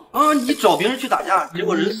药啊！你找别人去打架，结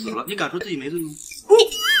果人死了，你敢说自己没罪吗？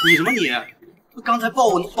你什么你？刚才抱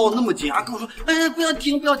我抱得那么紧啊，跟我说，哎，不要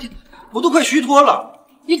停，不要停，我都快虚脱了，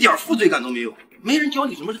一点负罪感都没有。没人教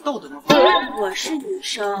你什么是道德吗？我是女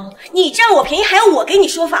生，你占我便宜还要我给你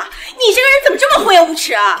说法，你这个人怎么这么厚颜无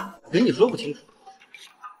耻啊？跟你说不清楚，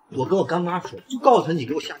我跟我干妈说，就告诉她你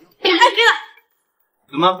给我下药。哎，别了，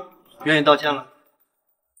怎么愿意道歉了？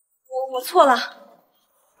我错了。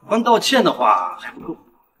光道歉的话还不够，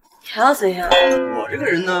还要怎样？我这个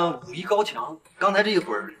人呢，武艺高强，刚才这一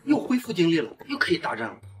会儿又恢复精力了，又可以大战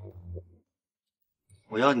了。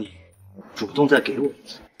我要你主动再给我一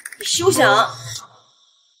次。你休想！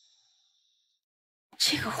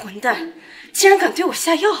这个混蛋竟然敢对我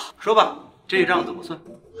下药！说吧，这账怎么算？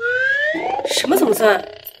什么怎么算？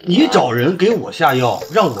你找人给我下药，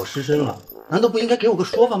让我失身了，难道不应该给我个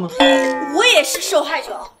说法吗？我也是受害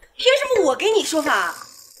者，凭什么我给你说法？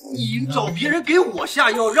你找别人给我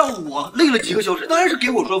下药，让我累了几个小时，当然是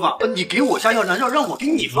给我说法。你给我下药，难道让我给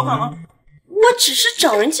你说法吗？我只是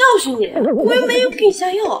找人教训你，我又没有给你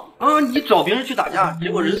下药啊！你找别人去打架，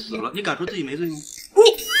结果人死了，你敢说自己没罪吗？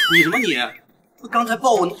你什么你？刚才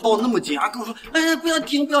抱我抱得那么紧啊，跟我说，哎，不要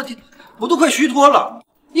停，不要停，我都快虚脱了，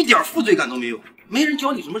一点负罪感都没有。没人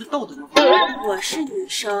教你什么是道德吗？我是女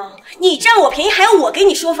生，你占我便宜还要我给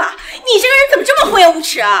你说法，你这个人怎么这么厚颜无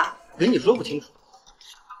耻啊？跟你说不清楚，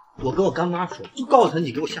我跟我干妈说，就告诉她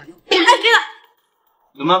你给我下药。哎，别了，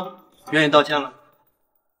怎么愿意道歉了？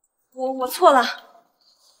我错了。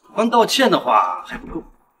光道歉的话还不够，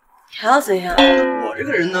还要怎样？我这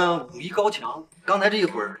个人呢，武艺高强，刚才这一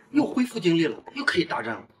会儿又恢复精力了，又可以大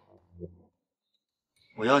战了。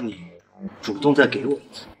我要你主动再给我一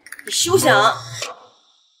次。你休想！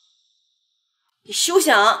你休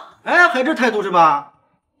想！哎，还这态度是吧？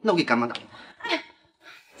那我给干妈打电话。哎，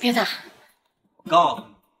别打！告诉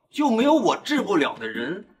你，就没有我治不了的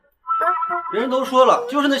人。人都说了，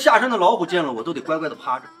就是那下山的老虎见了我都得乖乖的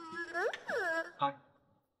趴着。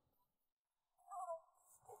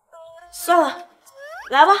算了，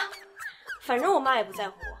来吧，反正我妈也不在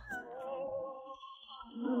乎我。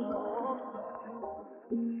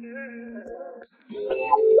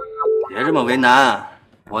别这么为难，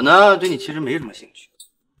我呢对你其实没什么兴趣，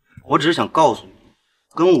我只是想告诉你，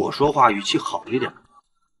跟我说话语气好一点。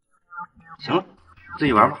行了，自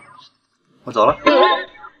己玩吧，我走了。哎，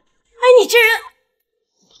你这人，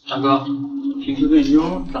大哥，平时对妞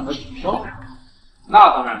长得挺漂亮。那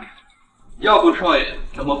当然，要不少爷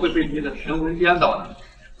怎么会被迷得神魂颠倒呢？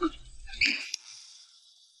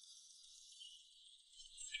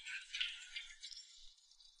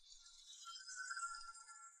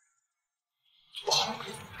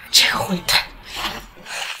这个混蛋，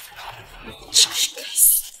真是该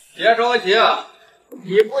死！别着急啊，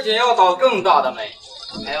你不仅要倒更大的霉，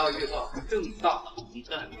还要遇到更大的混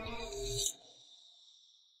蛋。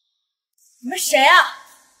你们谁啊？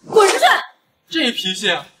滚出去！这脾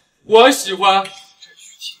气我喜欢。这玉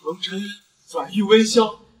体龙尘，转玉温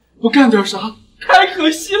香，不干点啥太可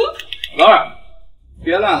惜了。老二，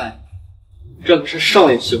别乱来，这可是少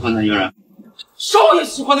爷喜欢的女人。少爷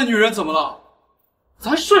喜欢的女人怎么了？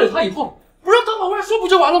咱睡了她以后，不让她往外说不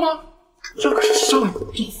就完了吗？这可是少爷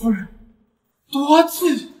赵夫人，多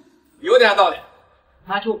自由。有点道理，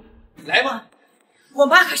那就来吧。我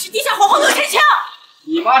妈可是地下皇后柳青青。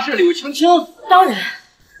你妈是柳青青？当然，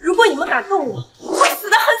如果你们敢动我，会死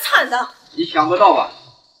得很惨的。你想不到吧？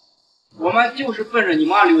我们就是奔着你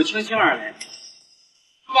妈柳青青而来，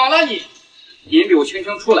绑了你，引柳青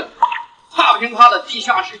青出来，踏平她的地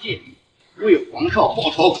下世界，为皇少报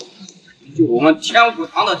仇，就我们天府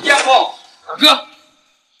堂的巅峰。大哥，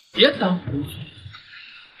别耽误工作，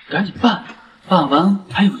赶紧办，办完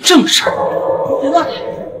还有正事儿。别乱来，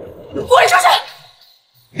滚出去！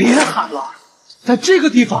别喊了，在这个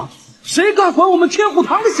地方，谁敢管我们天虎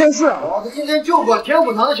堂的闲事？老子今天就管天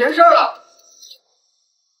虎堂的闲事了。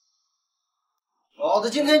老子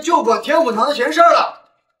今天就管天虎堂的闲事了。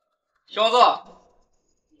小子，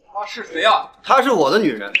她是谁啊？她是我的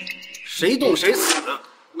女人，谁动谁死。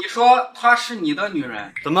你说她是你的女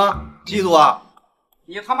人？怎么嫉妒啊？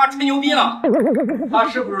你他妈吹牛逼呢？她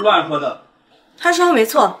是不是乱说的？他说的没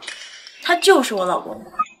错，他就是我老公。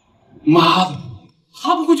妈的，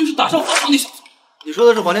他不会就是打上皇上那小子？你说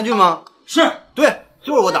的是黄天俊吗？是，对，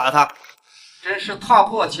就是我打的他。真是踏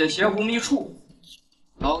破铁鞋无觅处，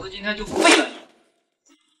老子今天就废了你！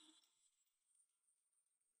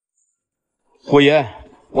虎爷，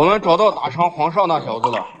我们找到打伤皇少那小子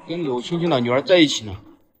了，跟柳青青的女儿在一起呢。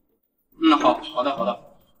好的。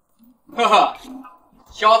呵呵，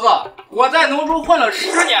小子，我在农州混了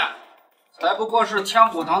10年，才不过是天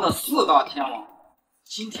虎堂的4大天王。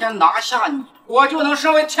今天拿下你，我就能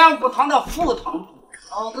升为天虎堂的副堂主。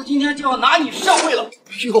老子今天就要拿你上位了！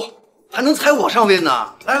哟，还能踩我上位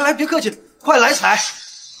呢？来，别客气，快来踩！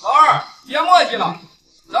老二，别墨迹了，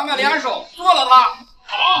咱们联手做了他。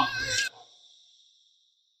好。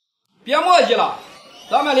别墨迹了，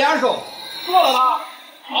咱们联手做了他。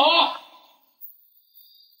好。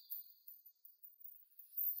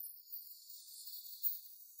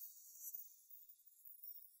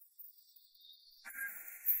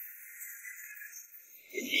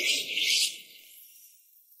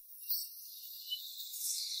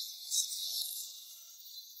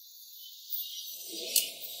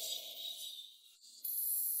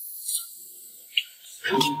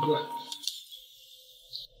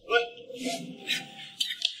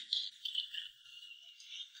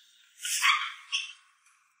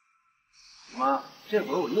妈，这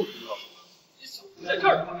会儿我又知道了，你小子在这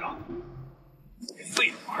儿打仗，废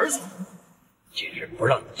了我儿子！今日不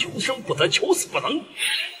让你求生不得，求死不能，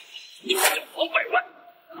你们叫黄百万！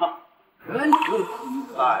哈，原来你就是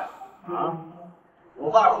你爸呀！啊，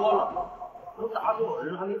我爸说了，能打死我的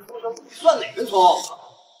人还没出生，你算哪根葱？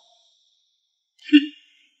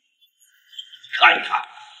看一看，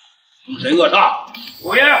凶神恶煞！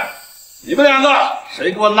五爷，你们2个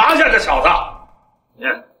谁给我拿下这小子？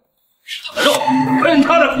吃他的肉，分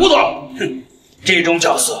他的骨头！哼，这种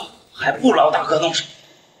角色还不劳大哥动手，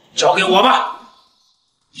交给我吧。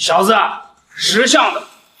小子，识相的，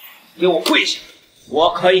给我跪下，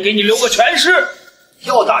我可以给你留个全尸。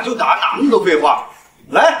要打就打，哪那么多废话？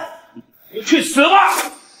来，你去死吧！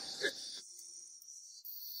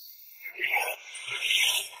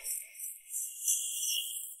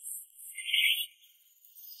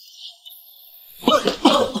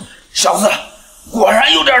小子，果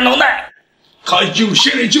然有点能耐。他有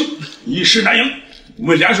先练就，一时难赢，我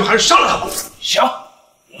们联手还是杀了他吧。行，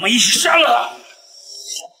我们一起杀了他。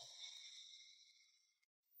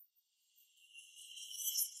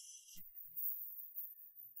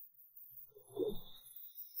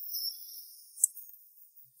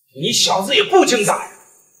你小子也不经打呀，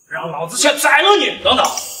让老子先宰了你！等等，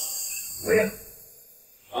五爷，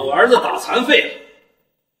把我儿子打残废了，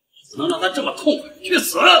不能让他这么痛快去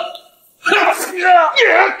死！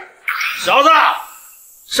小子，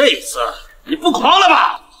这一次你不狂了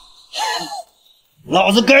吧？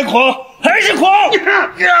老子该狂还是狂！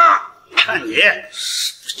看你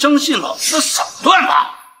是相信老子的手段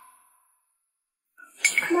吧！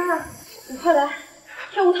妈，你快来，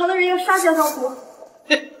天武堂的人要杀江上虎。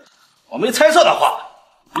嘿，我没猜错的话，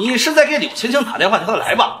你是在给柳青青打电话叫她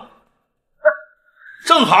来吧？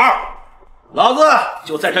正好，老子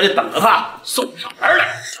就在这里等着她送上门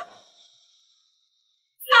来。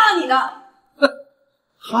杀了你的！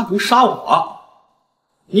他能杀我？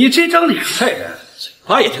你这张脸派人，嘴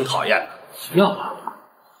巴也挺讨厌的。要不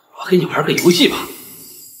我跟你玩个游戏吧？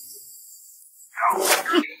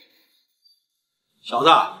小子，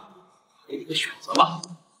给你个选择吧。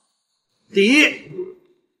第一，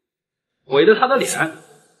毁了他的脸；第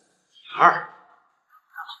二，让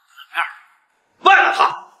老子的面办了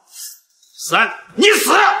他；3，你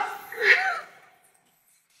死。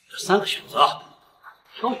这3个选择，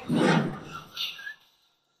挑一个。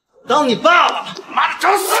当你爸爸，妈的，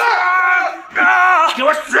找死！给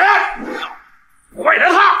我选！毁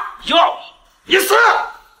了他，要你死！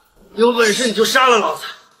有本事你就杀了老子，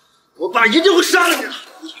我爸一定会杀了你的。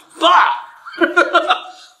你爸？你爸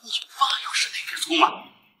又是哪根葱啊？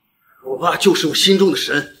我爸就是我心中的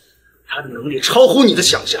神，他的能力超乎你的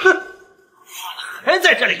想象。还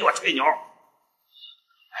在这里给我吹牛？哎，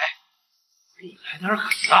给你来点狠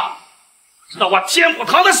的，知道我天虎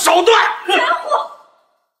堂的手段？天虎！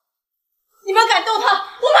你们敢动他，我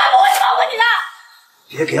妈不会放过你的！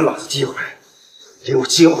别给老子机会，给我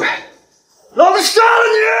机会，老子杀了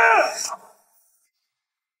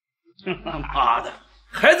你！妈的，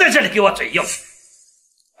还在这里给我嘴硬，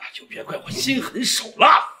那就别怪我心狠手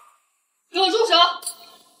辣。给我住手！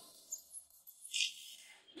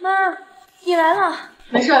妈，你来了。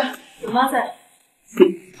没事，有妈在。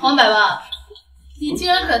黄百万，你竟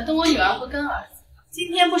然敢动我女儿和干儿子，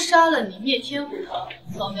今天不杀了你，灭天无光，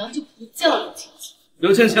老娘就不叫柳青青。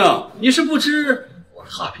柳青青，你是不知我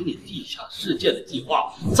踏平你地下世界的计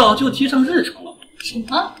划早就提上日程了。什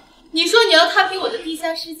么？你说你要踏平我的地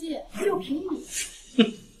下世界，就凭你？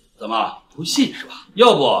哼，怎么不信是吧？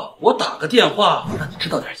要不我打个电话让你知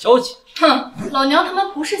道点消息。哼，老娘他妈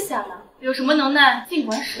不是瞎拉，有什么能耐尽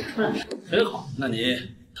管使出来。很好，那你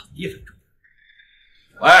等1分钟。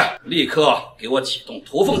喂，立刻给我启动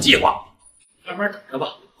屠凤计划，慢慢等着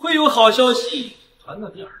吧，会有好消息传到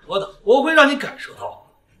你耳朵的。我会让你感受到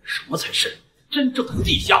什么才是真正的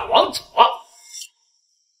地下王者。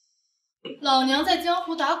老娘在江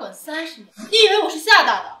湖打滚30年，你以为我是吓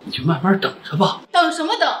大的？你就慢慢等着吧。等什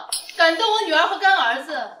么等？敢动我女儿和干儿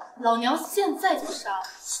子，老娘现在就杀了！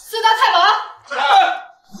四大太保，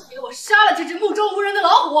给我杀了这只目中无人的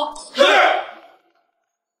老虎！是。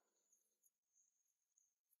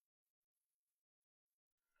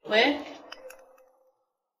喂？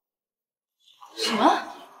什么？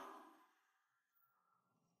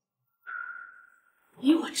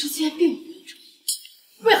你我之间并无冤仇，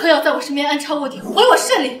为何要在我身边安插卧底，毁我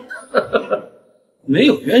势力？没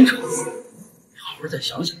有冤仇，你好好再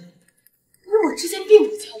想想。你我之间并无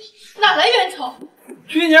交易，哪来冤仇？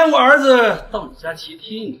去年我儿子到你家祈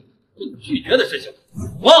听，被你拒绝的事情，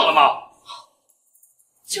忘了吗？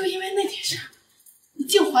就因为那点事，你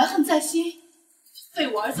竟怀恨在心。废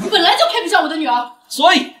我儿子本来就配不上我的女儿，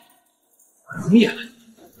所以我灭了你，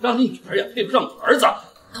让你女儿也配不上我儿子，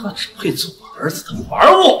她只配做我儿子的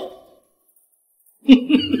玩物。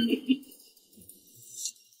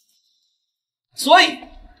所以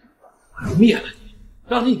我要灭了你，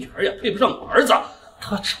让你女儿也配不上我儿子，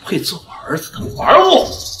她只配做我儿子的玩物。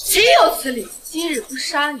岂有此理！今日不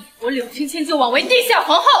杀你，我柳青青就枉为地下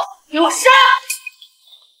皇后！给我杀！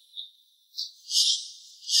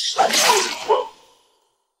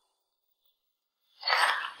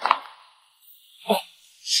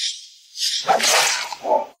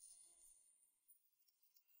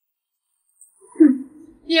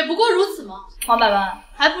也不过如此吗？黄百万，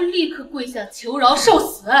还不立刻跪下求饶受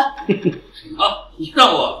死？什么？你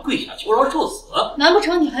让我跪下求饶受死？难不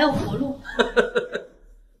成你还有活路？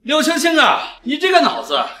柳青青啊，你这个脑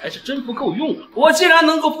子还是真不够用啊！我既然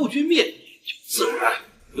能够不去灭你，就自然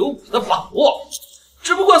有我的把握。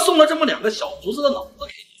只不过送了这么2个小卒子的脑子给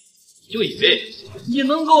你，你就以为你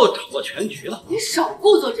能够掌握全局了？你少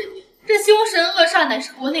故作镇定！这凶神恶煞乃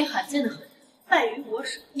是国内罕见的狠人，败于我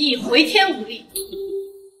手，你已回天无力。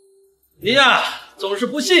你呀，总是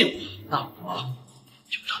不信我，那我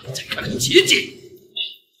就让你再看看奇迹。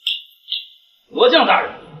罗将大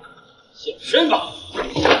人，现身吧！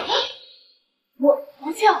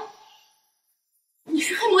魔教，你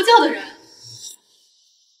是黑魔教的人？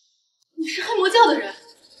你是黑魔教的人？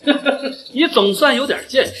你总算有点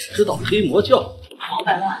见识，知道黑魔教。黄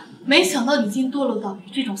百万，没想到你竟堕落到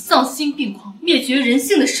与这种丧心病狂、灭绝人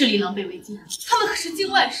性的势力狼狈为奸。他们可是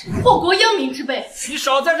境外势，祸国殃民之辈。你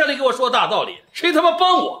少在这里给我说大道理，谁他妈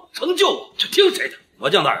帮我、成就我，就听谁的。魔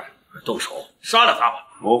将大人，动手杀了他吧！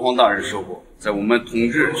魔皇大人说过，在我们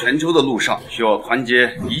统治全球的路上，需要团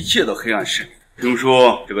结一切的黑暗势力。听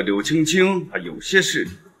说这个柳青青她有些势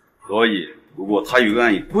力，所以如果她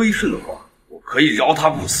愿意归顺的话，我可以饶她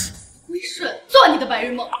不死。归顺？做你的白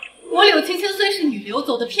日梦！我柳青青虽是女流，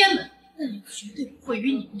走的偏门，但也绝对不会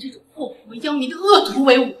与你们这种祸国殃民的恶徒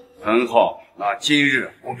为伍。很好，那今日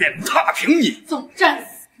我便踏平你。总战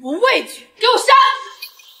死不畏惧，给我杀！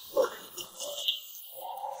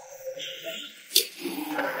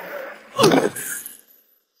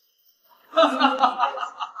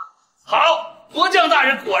好，魔将大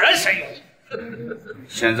人果然神勇。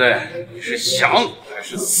现在你是想还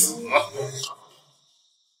是死？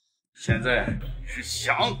现在你是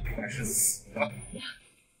想还是死？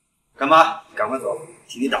干妈，赶快走，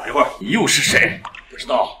替你打一会儿。你又是谁？不知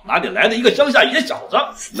道哪里来的一个乡下野小子。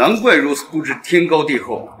难怪如此不知天高地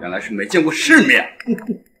厚，原来是没见过世面。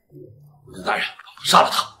魔将大人，杀了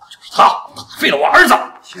他，就是他打废了我儿子。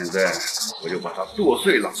现在我就把他剁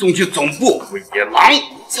碎了，送去总部喂野狼。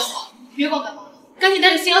小伙，别管干妈了，赶紧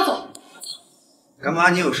带着心儿走。干妈，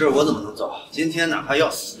你有事我怎么能走？今天哪怕要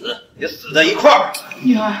死，也死在一块儿。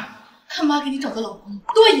女儿，看妈给你找的老公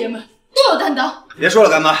多爷们，多有担当。别说了，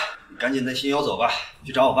干妈，你赶紧带心瑶走吧，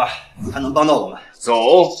去找我爸，他能帮到我们。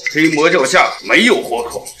走，黑魔教下没有活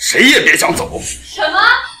口，谁也别想走。什么？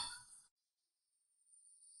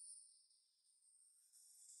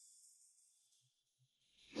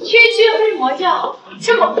区黑魔教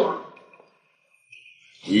这么火？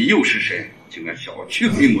你又是谁？竟敢小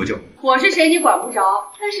觑黑魔教！我是谁你管不着，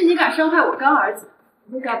但是你敢伤害我干儿子，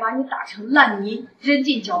我敢把你打成烂泥，扔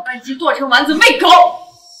进搅拌机剁成丸子喂狗。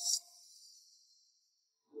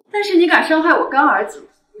但是你敢伤害我干儿子，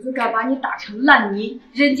我就敢把你打成烂泥，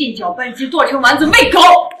扔进搅拌机剁成丸子喂狗。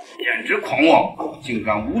简直狂妄，竟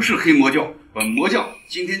敢无视黑魔教！本魔教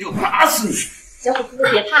今天就打死你！小虎哥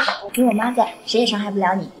哥别怕，有我妈在，谁也伤害不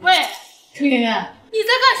了你。喂，程圆圆，你在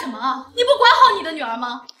干什么？你不管好你的女儿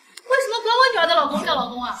吗？为什么管我女儿的老公叫老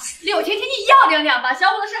公啊？柳青青，你要定点吧，小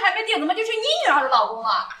虎的事还没定，怎么就成你女儿的老公了？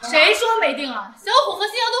谁说没定啊？小虎和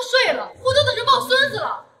新瑶都睡了，我都等着抱孙子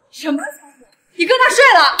了。什么小虎？你跟他睡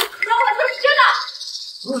了？小虎说是真的。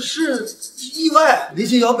是意外，林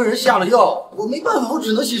新瑶被人下了药，我没办法，我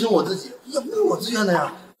只能牺牲我自己，也不是我自愿的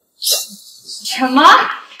呀。什么？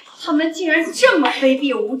他们竟然这么卑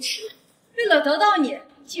鄙无耻！为了得到你，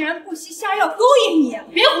竟然不惜下药勾引你！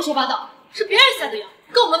别胡说八道，是别人下的药，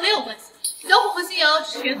跟我们没有关系。小虎和新瑶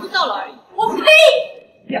只是缘分到了而已。我呸！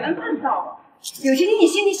缘分到了？柳青青，你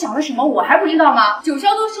心里想了什么？我还不知道吗？九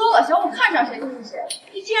霄都说了，小虎看上谁就是谁。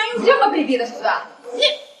你竟然用这么卑鄙的手段！你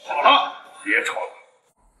好了，别吵了。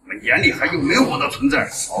你们眼里还有没有我的存在？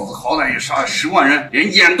老子好歹也杀了10万人，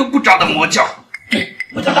连眼都不眨的魔教！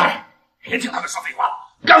魔教大人，别听他们说废话了，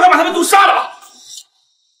赶快把他们都杀了吧！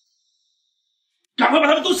赶快把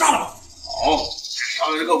他们都杀了吧！好，杀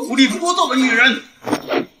了这个无力波动的女人！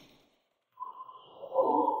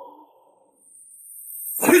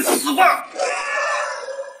去死吧！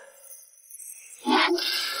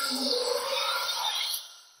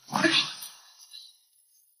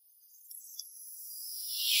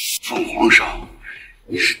奉皇上，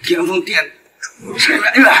你是天凤殿陈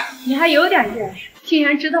圆圆，你还有点见识，竟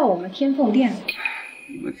然知道我们天凤殿。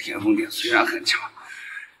你们天凤殿虽然很强，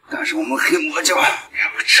但是我们黑魔教也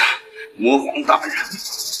不差。魔皇大人，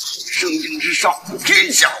生命之上，天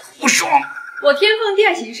下无双。我天凤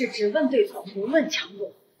殿行事只问对错，不问强弱。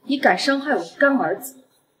你敢伤害我干儿子，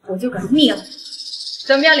我就敢灭了你。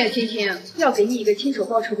怎么样，柳青青？要给你一个亲手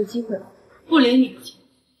报仇的机会吗？不领你的情。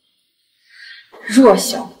弱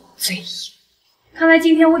小嘴硬，看来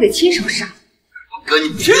今天我得亲手杀你。我跟你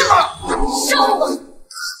拼了！杀我！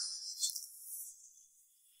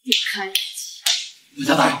不堪一击！刘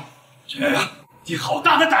家大人，陈圆圆，你好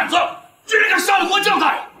大的胆子，居然敢杀了魔教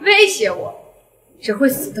大人！威胁我，只会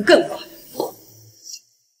死得更快。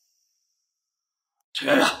陈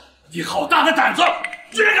圆圆，你好大的胆子，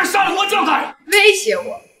居然敢杀了魔教大人！威胁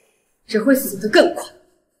我，只会死得更快。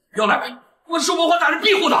姚奶奶，我是受魔皇大人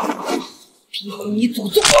庇护的，庇护你祖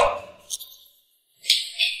宗！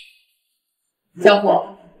小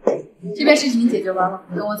虎，这边事情解决完了，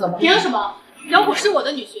跟我走吧。凭什么？小虎是我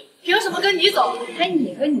的女婿，凭什么跟你走？还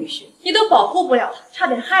你个女婿，你都保护不了他，差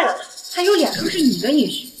点害了他，还有脸说是你的女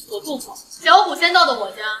婿？我不服，小虎先到的我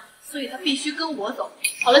家，所以他必须跟我走。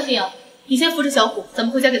好了，新瑶，你先扶着小虎，咱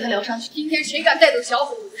们回家给他疗伤去。今天谁敢带走小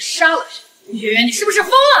虎，我就杀了谁！圆圆，你是不是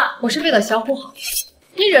疯了？我是为了小虎好，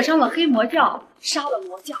你惹上了黑魔教，杀了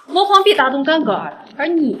魔教，魔皇必大动干戈而来，而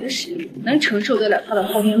你的实力能承受得了他的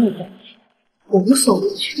滔天怒火？我无所畏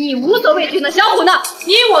惧，你无所畏惧，那小虎呢？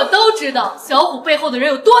你我都知道小虎背后的人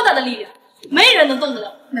有多大的力量，没人能动得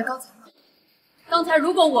了。那刚才呢？刚才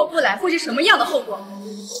如果我不来，会是什么样的后果？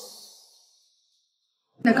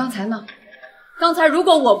那刚才呢？刚才如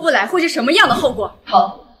果我不来，会是什么样的后果？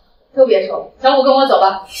好，都别说了，小虎跟我走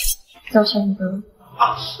吧。小小虎哥，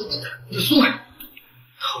啊，你松开，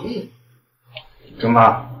疼。珍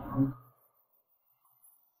妈，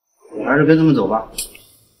你还是跟他们走吧。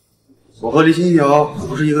我和李新瑶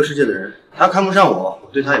不是一个世界的人，他看不上我，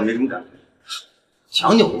我对他也没什么感觉。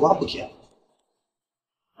强扭不挖不甜。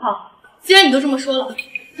好，既然你都这么说了，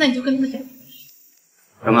那你就跟他们走。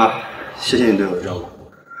珍妈，谢谢你对我的照顾。走。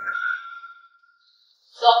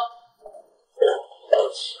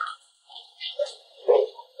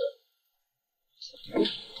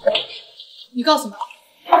你告诉我，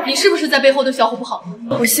你是不是在背后对小虎不好？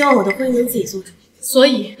我希望我的婚姻能自己做主。所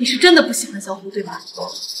以你是真的不喜欢小虎，对吧？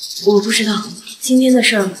我不知道今天的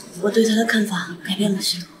事儿，我对他的看法改变了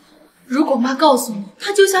许多。如果妈告诉你，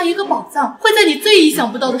他就像一个宝藏，会在你最意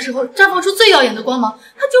想不到的时候绽放出最耀眼的光芒，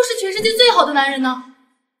他就是全世界最好的男人呢。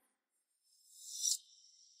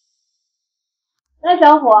来，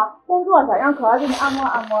小虎，先坐下，让可儿给你按摩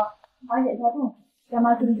按摩，缓解一下痛楚。让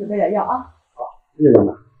妈给你准备点药啊。谢谢妈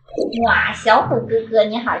妈。哇，小虎哥哥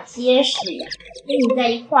你好结实呀，跟你在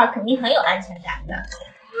一块儿肯定很有安全感的。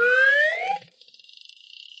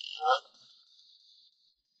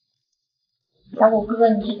小虎哥哥，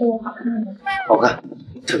你这对我好看吗？好看，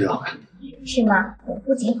特别好看。是吗？我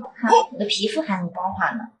不仅好看，我的皮肤还很光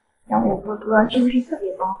滑呢。小虎哥哥是不是特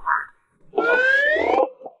别光滑？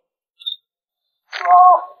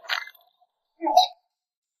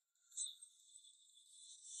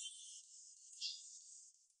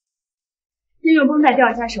先用绷带吊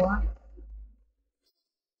一下手啊。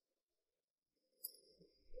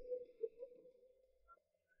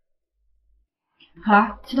好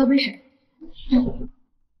了，去倒杯水。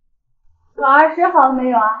老二水好了没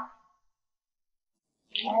有啊？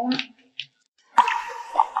来了。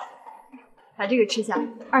把这个吃下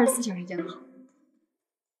，24小时见好。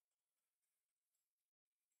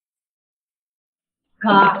可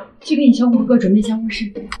儿，去给你小虎哥哥准备香护室。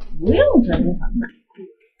不用准备房子。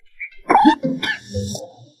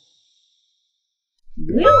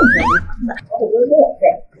不用准备房子，小虎哥给我费。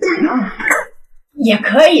啊，也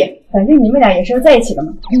可以，反正你们俩也是要在一起的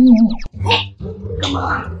嘛。干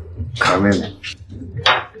嘛？可儿妹妹，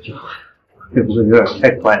会不会有点太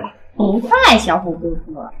快了？不快，小虎哥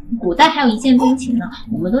哥。古代还有一见钟情呢，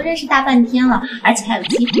我们都认识大半天了，而且还有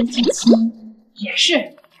肌肤之亲。也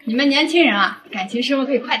是，你们年轻人啊，感情是不是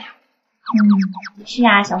可以快点？是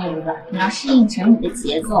啊，小虎哥哥，你要适应城里的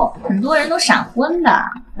节奏，很多人都闪婚的。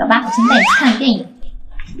走吧，我先带你去看电影。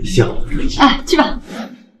行。哎，去吧。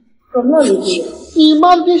怎么了，刘弟？你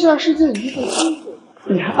妈的地下世界已经被摧毁，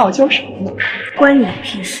你还傲娇什么？关你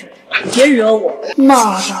屁事！别惹我！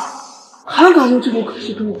妈的，还敢用这种口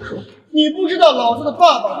气跟我说？你不知道老子的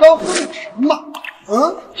爸爸刚分了什么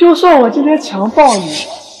吗？就算我今天强暴你，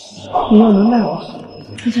你又能奈我何？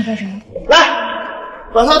你想干什么？来，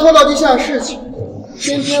把他拖到地下室去。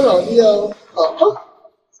今天老弟要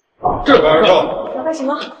这边要要干什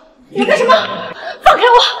么？你要干什么？放开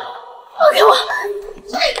我！放开我！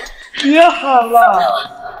别喊了，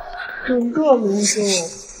整个龙州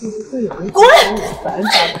会不会有人滚！咱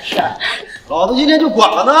家的事儿？老子今天就管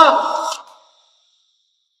了呢！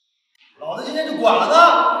老子今天就管了呢！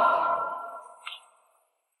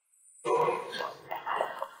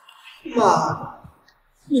妈的，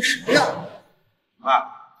你谁呀？妈，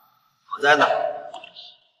我在呢。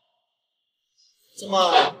怎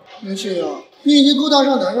么，年轻人，你已经勾搭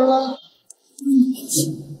上男人了？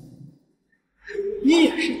你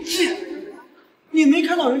也是贱人！你没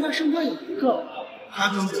看到人家身边有一个，还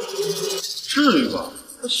跟我？至于吧？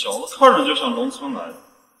这小子看着就像农村来的，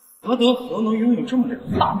何德何能拥有这么两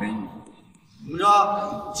个大美女？怎么着？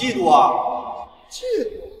嫉妒啊？嫉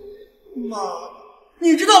妒？妈的，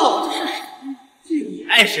你知道老子是谁吗？你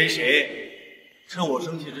爱谁谁，趁我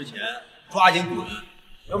生气之前抓紧滚，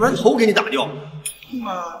要不然头给你打掉。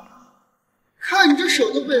妈的，看你这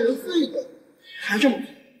手都被人废了，还这么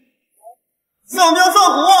放彪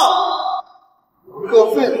放虎，给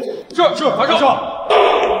我废了这樊少，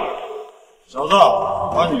小子，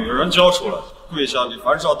把女人交出来，跪下给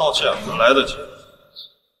樊少道歉还来得及。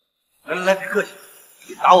来，别客气，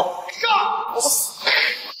你打我。上！我死！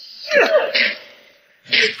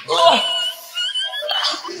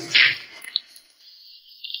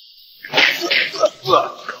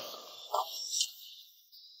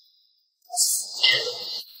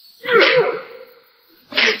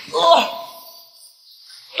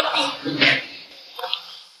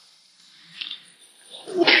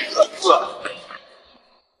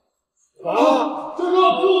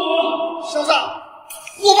小子，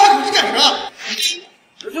我爸可是战神啊！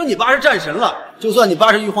只说你爸是战神了，就算你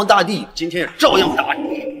爸是玉皇大帝，今天也照样打你。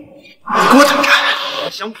你给我等着！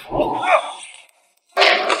想跑？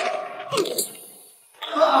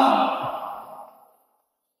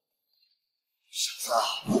小子，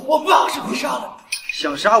我爸是被杀的。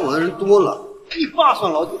想杀我的人多了，你爸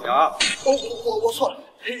算老几啊？我错了，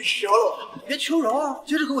饶了我！别求饶啊，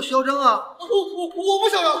接着给我嚣张啊！我不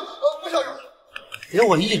想饶，不想饶。连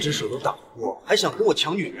我一只手都打不过，还想跟我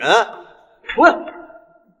抢女人？滚！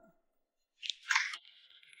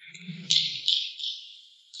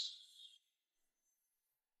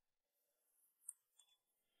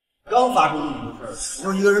刚发生那么多事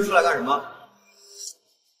儿，又一个人出来干什么？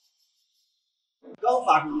刚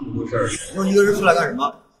发生那么多事儿，又一个人出来干什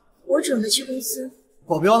么？我准备去公司。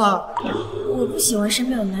保镖呢？我不喜欢身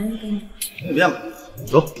边有男人跟着。随便吧，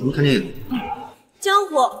走，我们看电影。江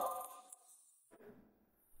湖，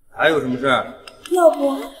还有什么事儿？要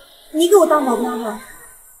不你给我当保镖吧？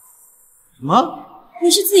什么？你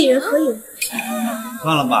是自己人可以。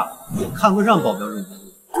算了吧，我看不上保镖这种工作。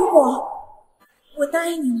如果我答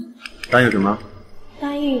应你呢？答应什么？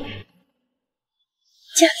答应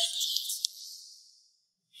嫁给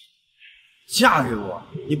嫁给我？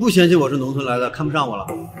你不嫌弃我是农村来的，看不上我了？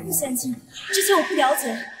你。不嫌弃，之前我不了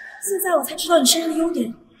解，现在我才知道你身上的优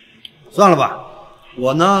点。算了吧，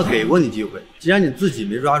我呢给过你机会，既然你自己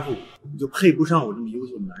没抓住，你就配不上我这么优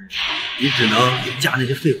秀的男人，你只能嫁那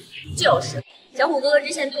些废物。就是，小虎哥哥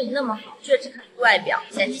之前对你那么好，却只看外表，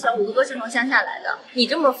嫌弃小虎哥哥是从乡下来的。你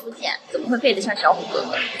这么肤浅，怎么会配得上小虎哥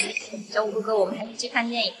哥？小虎哥哥，我们还是去看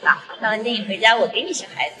电影吧。看完电影回家，我给你生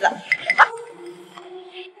孩子。走吧。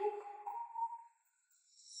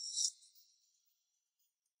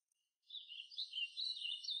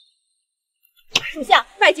属下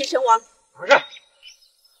拜见神王。不是，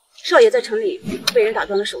少爷在城里被人打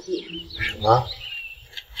断了手臂。什么？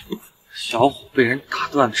小虎被人打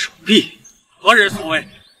断了手臂，何人所为？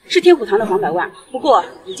是天虎堂的黄百万，不过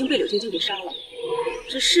已经被柳青青给杀了。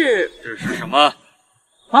只是什么？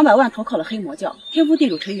黄百万投靠了黑魔教，天府地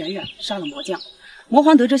主陈圆圆杀了魔将。魔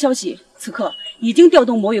皇得知消息，此刻已经调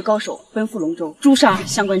动魔域高手奔赴龙州，诛杀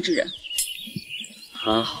相关之人。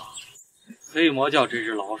很好，黑魔教这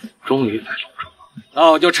只老鼠终于来龙州了，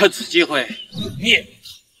那我就趁此机会灭它。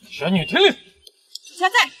玄女听令，属下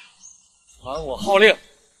在。传我号令，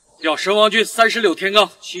调神王军36天罡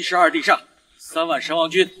72地煞3万神王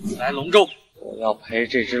军来龙州，我要陪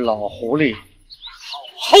这只老狐狸好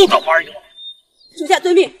好的玩一玩。属下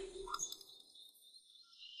遵命。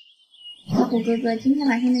小虎哥哥，今天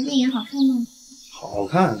晚上的电影好看吗？好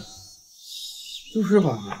看，就是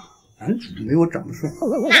吧，男主没我长得帅。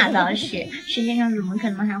那倒是，世界上怎么可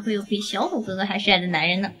能还会有比小虎哥哥还帅的男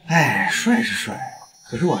人呢？哎，帅是帅，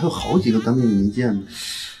可是我还有好几个当兵的没见呢。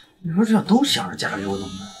你说这样都想着嫁给我怎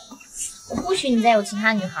么办？我不许你再有其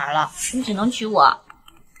他女孩了，你只能娶我。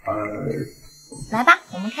来吧，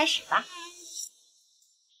我们开始吧。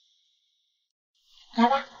来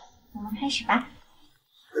吧，我们开始吧。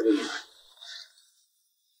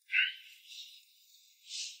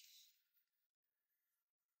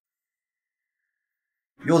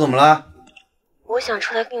又怎么了？我想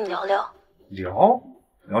出来跟你聊聊。聊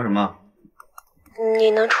什么？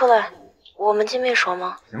你能出来，我们见面说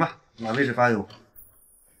吗？行吧，你把位置发给我。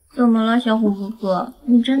怎么了，小虎哥哥？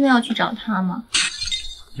你真的要去找他吗？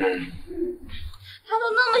他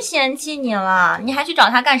都那么嫌弃你了，你还去找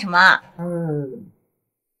他干什么？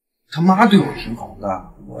他妈对我挺好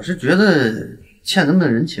的，我是觉得欠他们的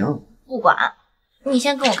人情。不管，你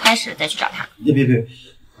先跟我开始，再去找他。别，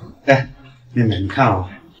哎，妹妹，你看啊，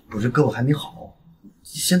我这胳膊还没好，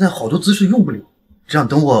现在好多姿势用不了，这样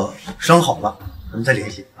等我伤好了，咱们再联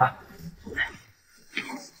系啊。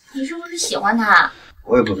你是不是喜欢他？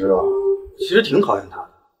我也不知道，其实挺讨厌他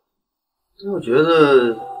的，但我觉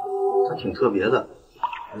得他挺特别的。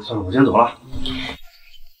算了，我先走了。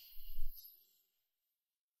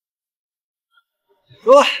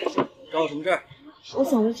说吧，找我什么事儿？我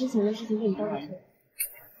想着之前的事情跟你道个歉。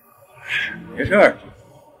没事儿，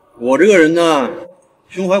我这个人呢，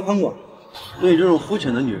胸怀宽广，对这种肤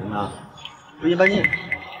浅的女人呢，不一般见。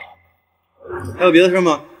还有别的事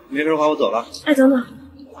吗？没事的话，我走了。哎，等等，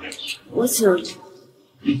我想再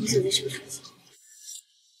上传一下。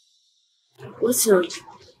我想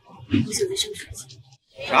再上传一下。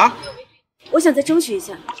啥？我想再争取一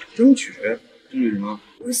下。争取什么？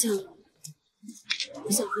我想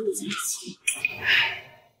和你在一起。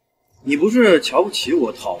你不是瞧不起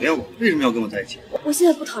我、讨厌我，为什么要跟我在一起？我现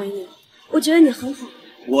在不讨厌你了，我觉得你很好。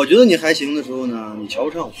我觉得你还行的时候呢，你瞧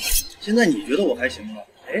不上我；现在你觉得我还行了，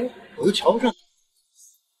哎，我又瞧不上你。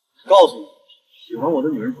告诉你，喜欢我的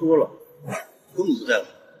女人多了，根本不在乎。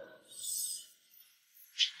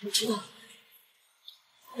我知道，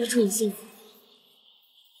要祝你幸福。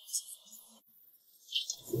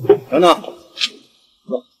等等，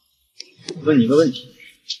问你个问题。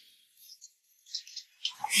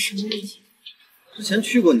什么问题？之前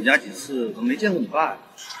去过你家几次，怎么没见过你爸呀？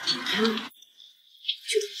就等他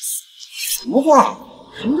死。什么话？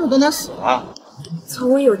什么叫等他死了？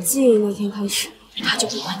从我有记忆那天开始，他就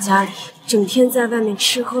不管家里，整天在外面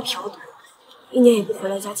吃喝嫖赌，1年也不回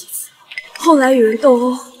来家几次。后来与人斗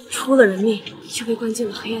殴，出了人命，就被关进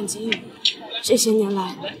了黑暗监狱。这些年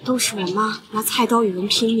来，都是我妈拿菜刀与人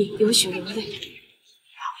拼命，流血流泪。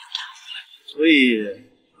所以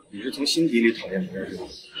你是从心底里讨厌别人是吧？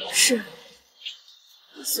是，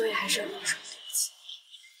所以还是要跟你说对不起。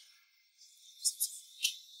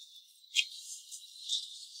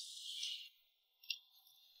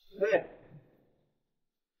对，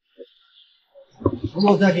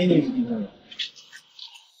我再给你一个机会。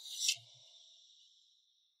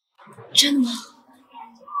真的吗？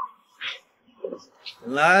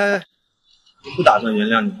本来我不打算原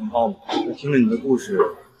谅你同胞们，可听了你的故事，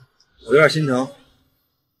我有点心疼。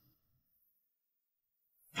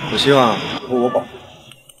我希望以后我保护你。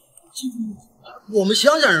我们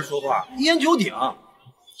乡下人说话一言九鼎。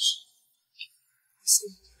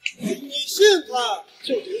你信他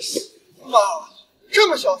就得死。妈，这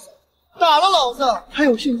么潇洒，打了老子还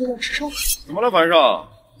有兴致在吃烧烤？怎么了，樊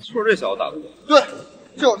少？就是这小子打的我。对，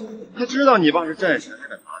就是他知道你爸是战神，还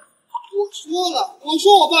敢打你？我说了，我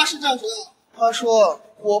说我爸是战神，他说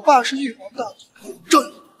我爸是玉皇大帝，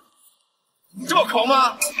正义。你这么抠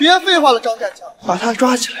吗？别废话了，张战将，把他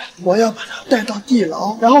抓起来，我要把他带到地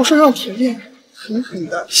牢，然后拴上铁链，狠狠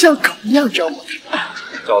的像狗一样折磨他。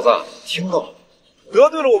小子，听到了，得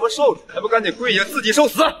罪了我们少主，还不赶紧跪下自己受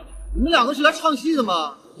死！你们两个是来唱戏的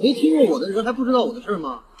吗？没听过我的人还不知道我的事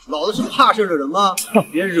吗？老子是怕事的人吗？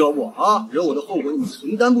别惹我啊！惹我的后果你们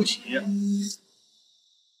承担不起。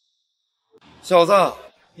小子，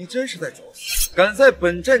你真是在找死！敢在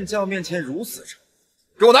本战将面前如此逞，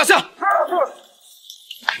给我拿下！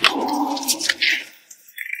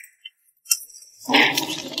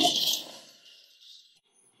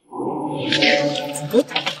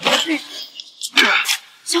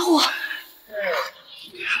小虎，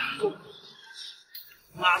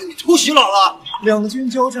妈的，你突袭老子！两军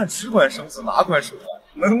交战，只管生死，哪管手段？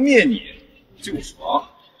能灭你就爽！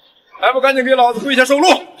还不赶紧给老子跪下受禄！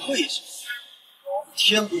跪下！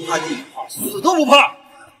天不怕地不怕，死都不怕，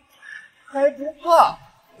还不怕？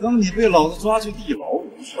等你被老子抓去地牢，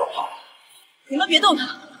你就怕。你们别动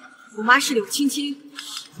他，我妈是柳青青。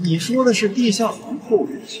你说的是地下皇后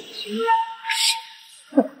柳青青？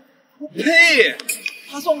呸！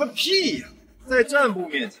他算个屁呀！在战部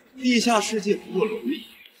面前，地下世界不过蝼蚁。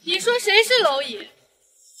你说谁是蝼蚁？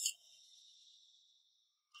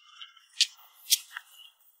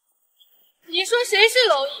你说谁是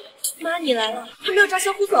蝼蚁？妈，你来了，他们要抓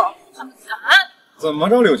小虎走，他们敢？怎么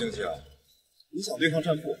着，柳青青？你想对抗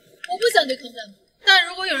战部？我不想对抗战部，但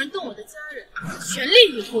如果有人动我的家人，全力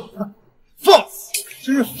以赴。放肆！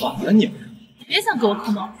真是反了你们！别想给我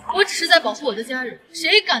扣帽，我只是在保护我的家人，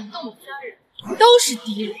谁敢动我家人，都是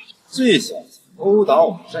敌人。这小子殴打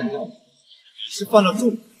我们战将，你是犯了重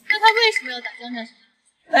罪。那他为什么要打江战神？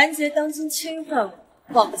兰杰当今侵犯我，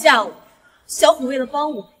绑架我，小虎为了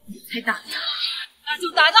帮我才打他。那就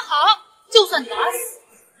打得好，就算打死，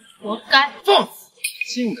活该。放肆！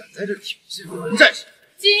竟敢在这挑衅蓝战神！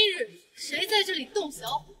今日谁在这里动小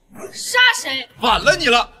虎，杀谁！反了你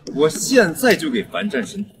了！我现在就给樊战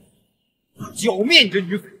神剿灭你这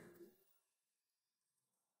女匪！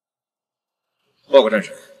报告战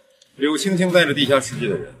神，柳青青带着地下世界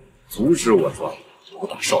的人阻止我抓殴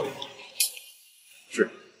打少爷。是。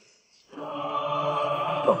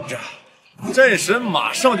等着，战神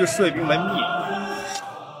马上就率兵来灭你！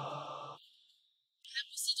还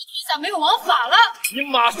不惜这天下没有王法了！你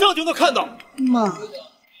马上就能看到。妈，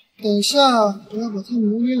等一下我要把他们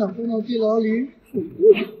母女俩关到地牢里处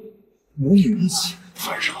决。母女一起，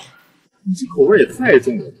樊少，你这口味也太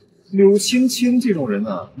重了。柳青青这种人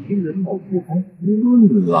啊，已经人老珠黄不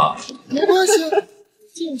论了。没关系，就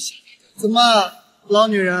想怎么，老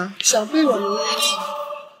女人想被我奴役？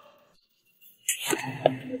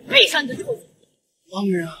闭上你的臭嘴！老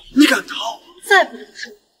女人，你敢逃？再不动手，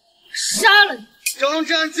我杀了你！张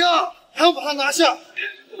战将，还要把他拿下！樊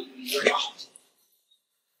少，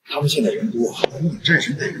他们现在人多，我们战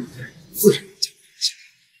神带人在，自然将下。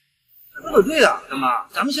说的对啊，干妈，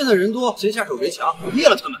咱们现在人多，先下手为强，灭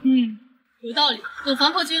了他们。有道理。等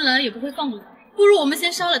樊破军来也不会放过他，不如我们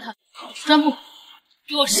先杀了他。专部，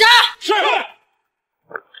给我杀！是。哎，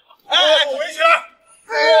围起来！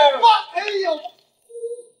哎呦！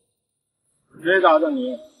谁打的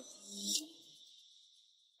你？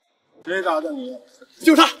谁打的你？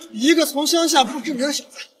就他一个从乡下不知名的小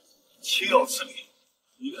子，岂有此理！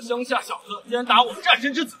一个乡下小子竟然打我战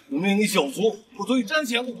神之子，不灭你小族，不足以彰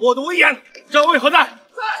显我的威严。这位何在？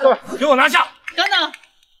在，给我拿下！等等，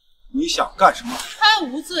你想干什么？他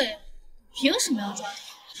无罪，凭什么要抓他？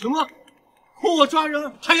什么？我抓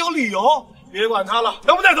人还有理由？别管他了，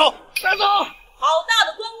全部带走！带走！好大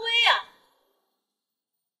的官威啊！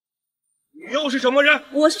你又是什么人？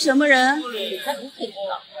我是什么人？你该不配知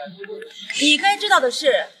道。你该知道的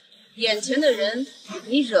是，眼前的人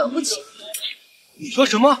你惹不起。你说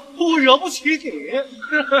什么？我惹不起你？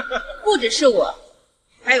不只是我，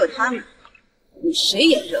还有他们，你谁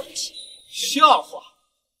也惹不起。笑话！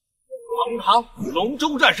堂堂龙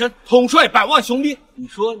州战神，统帅100万雄兵，你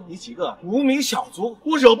说你几个无名小卒，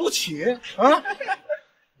我惹不起啊？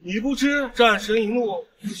你不知战神一怒，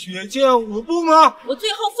血溅5步吗？我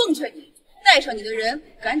最后奉劝你，带上你的人，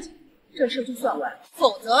赶紧，这事就算完，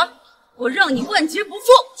否则我让你万劫不复。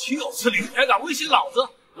岂有此理！还敢威胁老子！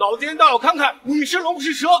老爹带我看看你是龙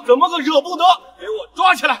是蛇，怎么个惹不得？给我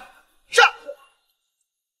抓起来！上！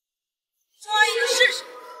抓一个试试。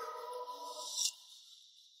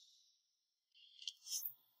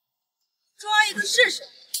抓一个试试。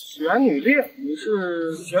玄女令，你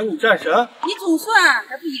是玄女战神？你总算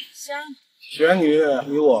还不眼瞎呢。玄女，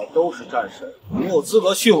你我都是战神，你有资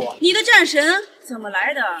格训我。你的战神怎么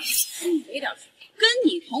来的？你没点说，跟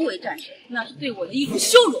你同为战神，那是对我的一种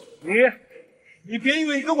羞辱。你别以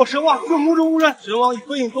为你跟我神王就目中无人，神王已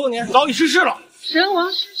归隐多年，早已逝世了。神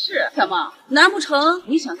王逝世，怎么？难不成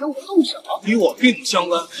你想跟我动手？与我并不相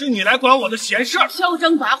干，是你来管我的闲事儿。嚣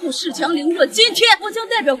张跋扈，恃强凌弱，今天我将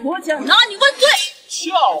代表国家拿你问罪。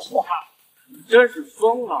笑话！你真是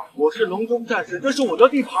疯了！我是隆中战神，这是我的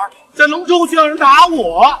地盘，在隆中就让人打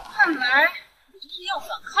我。看来你这是要反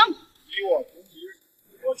抗啊！与我同局，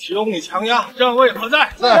我启用你强压，站位何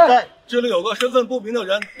在？在。这里有个身份不明的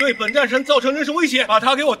人，对本战神造成人身威胁，把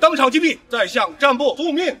他给我当场击毙，再向战部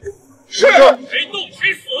复命。是。谁动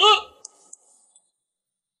谁死。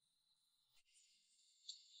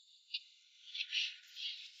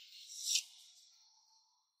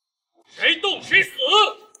谁动谁死。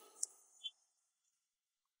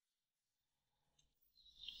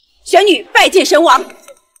玄女拜见神王。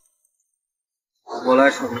我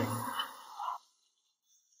来处理。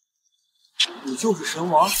你就是神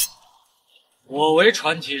王？我为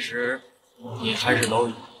传奇时，你还是蝼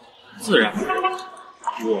蚁，自然。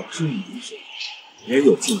我是你的神，也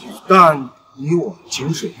有敬畏，但以我的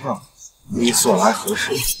井水量，你所来何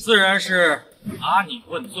事？自然是拿你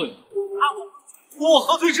问罪。我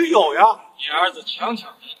何罪之有呀？你儿子强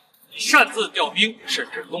抢兵，你擅自调兵，甚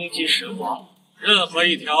至攻击神王，任何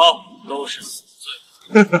一条都是死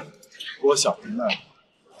罪。我想明白了，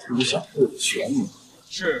只想为了玄女。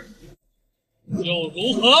是。又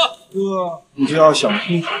如何？哥，你就要想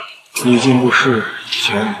清楚，你已经不是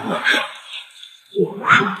玄女的神，我不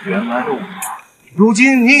是原来的我。如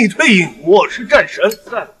今你已退隐，我是战神，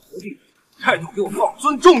在何地？态度给我放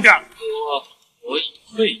尊重点。我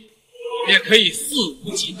已退隐，你便可以肆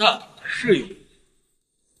无忌惮。是有。你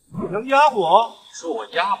能压我？说我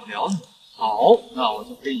压不了你。好，那我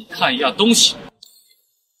就给你看一样东西。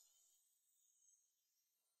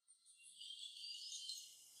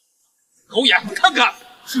狗眼看看，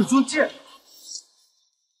至尊剑。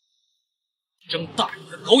睁大你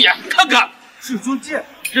的狗眼看看，至尊剑。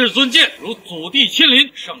至尊剑如祖地亲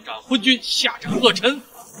临，上斩昏君，下斩恶臣，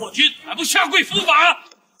破军还不下跪伏法？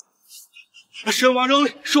神王扔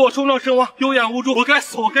力，是我冲撞神王，有眼无珠，我该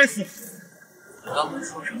死，我该死。你刚才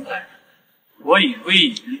说什么来着？我已归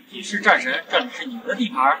隐，你是战神，这里是你的地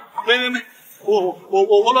盘。没，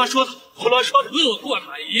我乱说的，我乱说的。恶贯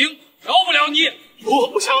满盈，饶不了你。我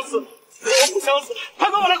不想死。我不想死，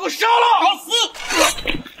快把我来给我杀了！找死！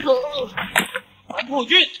还破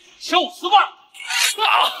军，受死吧！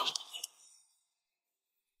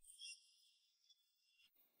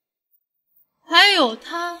还有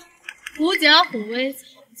他，狐假虎威，草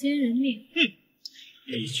菅人命。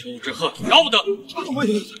一丘之貉，了不得！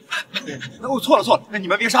我错了，你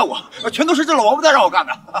们别杀我，全都是这老王八蛋让我干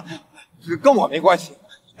的，跟我没关系。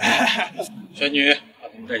玄女，把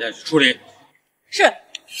他们带下去处理。是。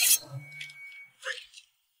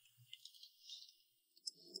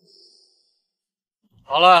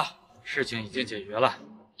好了，事情已经解决了，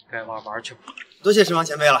该玩玩去吧。多谢神王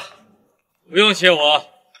前辈了。不用谢我，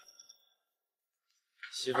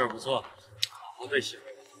媳妇儿不错，好好对媳妇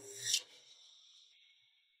儿。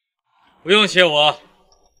不用谢我，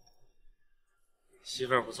媳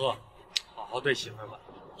妇儿不错，好好对媳妇儿吧。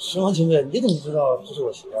神王前辈，你怎么知道这是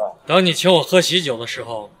我媳妇儿？等你请我喝喜酒的时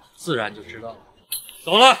候，自然就知道了。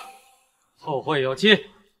走了，后会有期。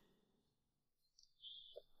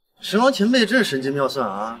神王前辈真是神机妙算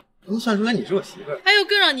啊，能算出来你是我媳妇儿。还有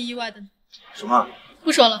更让你意外的呢。什么？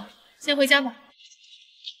不说了，先回家吧。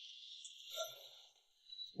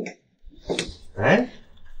哎，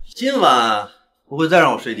今晚不会再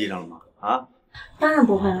让我睡地上了吗？啊？当然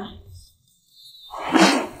不会了。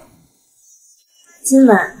今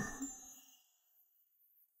晚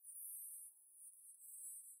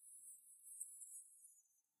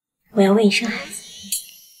我要为你生孩子。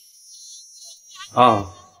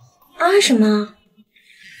啊什么？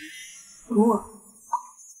吻我。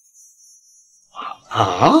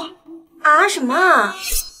什么？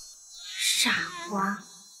傻瓜。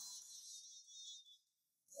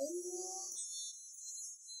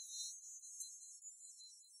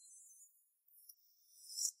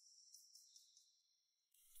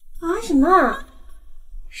什么？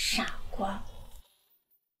傻瓜。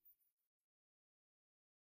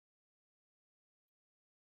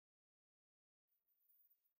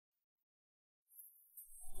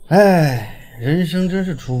哎，人生真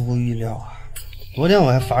是出乎意料啊！昨天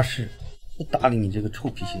我还发誓不搭理你这个臭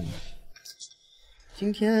脾气的，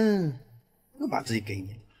今天又把自己给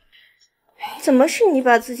你了。怎么是你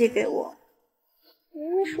把自己给我？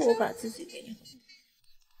明明是我把自己给你。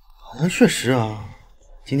好像确实啊，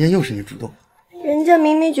今天又是你主动。人家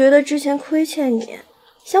明明觉得之前亏欠你，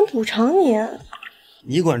想补偿你。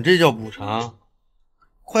你管这叫补偿？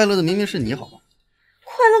快乐的明明是你，好吧？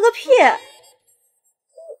快乐个屁！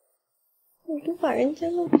我都把人家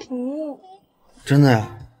弄疼了。真的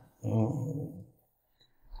呀？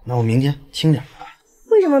那我明天轻点。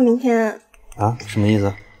为什么明天？啊？什么意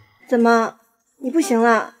思？怎么你不行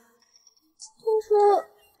了？说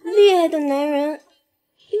厉害的男人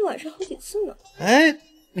一晚上好几次呢。哎，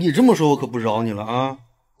你这么说，我可不饶你了啊！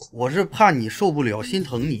我是怕你受不了，心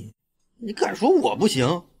疼你。你敢说我不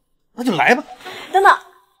行，那就来吧。等等，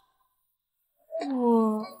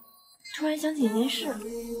我突然想起一件事。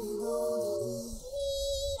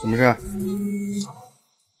什么事？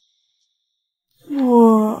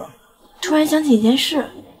我突然想起一件事。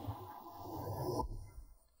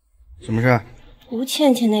什么事？吴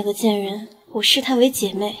倩倩那个贱人，我视她为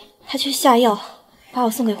姐妹，她却下药把我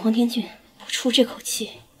送给黄天俊。我出这口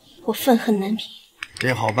气，我愤恨难平。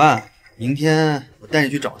这好办，明天我带你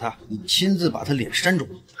去找她，你亲自把她脸扇肿。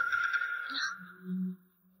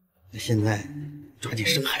那现在抓紧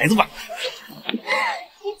生孩子吧。你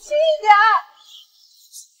轻一点。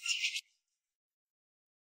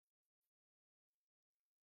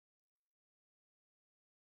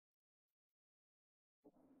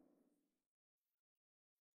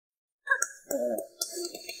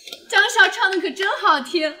张笑唱的可真好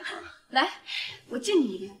听，来，我敬你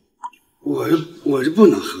一杯。我这不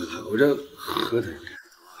能喝它，我这喝它有点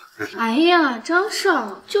多。哎呀，张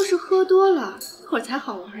少就是喝多了，一会儿才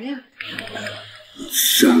好玩呀。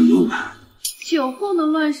什么玩意？酒后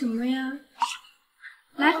能乱什么呀？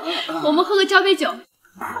来，我们喝个交杯酒。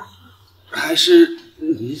还是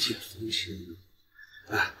你姐分吃呢？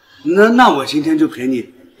哎，那我今天就陪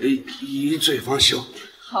你一醉方休。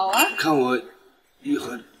好啊，看我一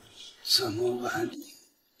会儿怎么玩你。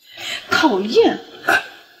讨厌，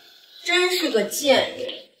真是个贱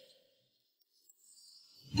人！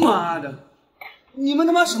妈的，你们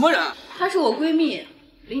他妈什么人？她是我闺蜜，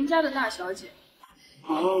林家的大小姐。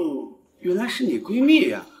哦，原来是你闺蜜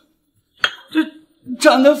呀！这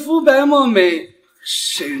长得肤白貌美、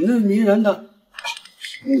水嫩迷人的，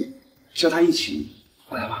叫她一起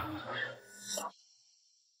过来吧。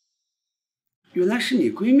原来是你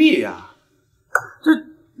闺蜜呀！这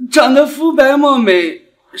长得肤白貌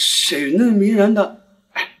美、水嫩迷人的，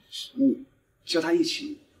叫她一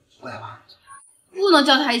起过来吧。不能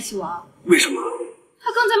叫她一起玩。为什么？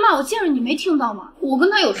她刚才骂我贱人，你没听到吗？我跟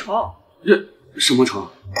她有仇。这什么仇？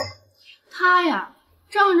她呀，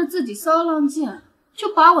仗着自己骚浪贱，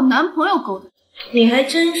就把我男朋友勾搭。你还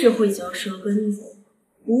真是会嚼舌根子，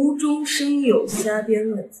无中生有，瞎编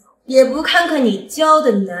乱造，也不看看你交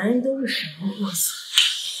的男人都是什么货色。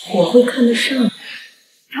我会看得上你。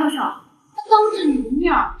张少，他当着你的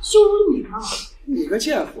面羞辱你了。你个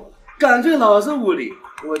贱货，敢对老子无礼！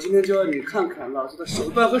我今天就要你看看老子的手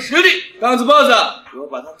段和实力。杠子包子，给我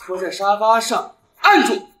把他拖在沙发上，按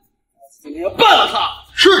住！今天要办了他！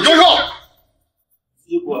是张少，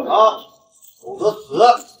你滚啊！否则死！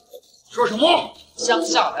说什么？乡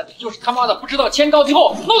下来的就是他妈的不知道天高地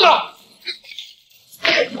厚，弄他！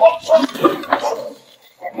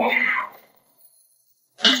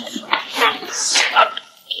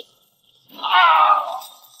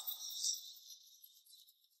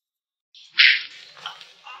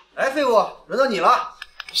来，废物，轮到你了。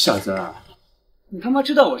小子，你他妈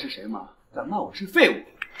知道我是谁吗？敢骂我是废物？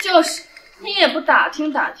就是，你也不打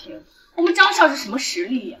听打听，我们张少是什么实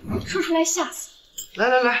力呀？说出来吓死！来，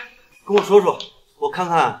跟我说说，我看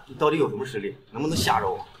看你到底有什么实力，能不能吓着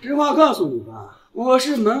我？实话告诉你吧，我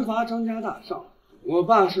是门阀张家大少，我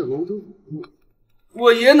爸是龙州府，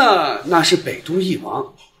我爷呢那是北都翼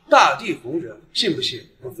王，大地红人，信不信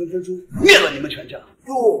我分分钟灭了你们全家？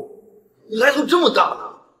哟，你来头这么大呢！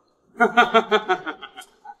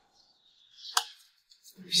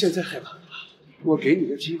现在害怕了吧？我给你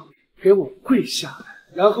个机会，给我跪下来，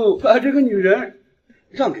然后把这个女人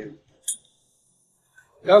让给我，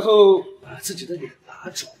然后把自己的脸打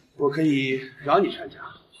肿，我可以饶你全家。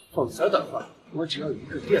否则的话，我只要一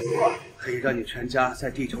个电话，可以让你全家在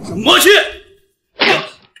地球上抹去。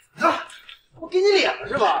我给你脸了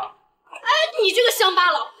是吧？哎，你这个乡巴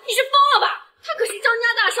佬，你是疯了吧？他可是张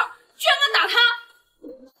家大少，居然敢打他！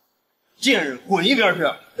贱人，滚一边去！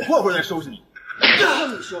我过会儿再收拾你。看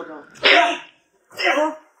你嚣张！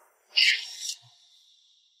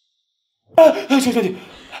求求你，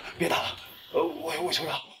别打了！我求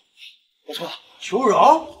饶，我错了，求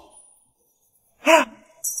饶！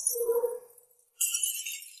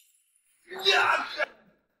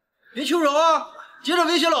别求饶啊！接着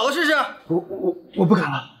威胁老子试试！我不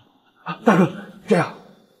敢了。大哥，这样，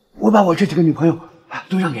我把我这几个女朋友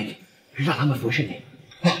都让给你，让他们服侍你。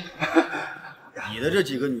你的这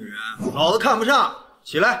几个女人，老子看不上。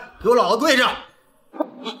起来，给我老子跪着！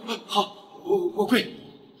好，我跪，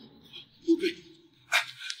我跪。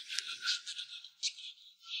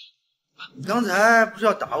你刚才不是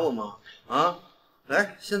要打我吗？啊，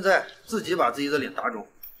来，现在自己把自己的脸打肿，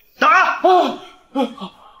打！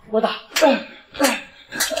我打。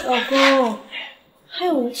老公，还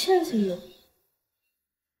有人欠下你。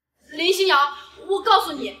林心瑶，我告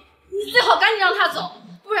诉你，你最好赶紧让他走，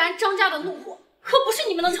不然张家的怒火可不是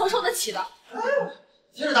你们能承受得起的。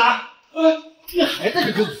接着打！你还在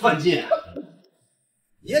这给我犯贱！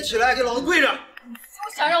你也起来，给老子跪着！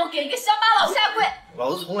就想让我给一个乡巴佬下跪？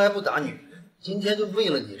老子从来不打女人，今天就为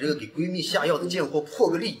了你这个给闺蜜下药的贱货破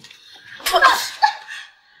个例。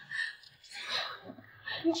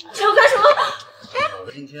你要干什么？老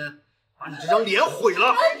子今天把你这张脸毁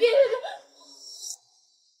了！别！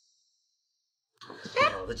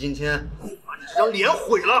老子今天把你这张脸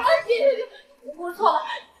毁了！别！我错了，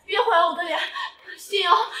别毁了我的脸！心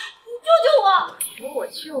瑶，你救救我！说我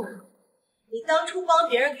救你，你当初帮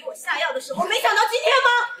别人给我下药的时候，没想到今天吗？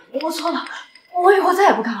我错了，我以后再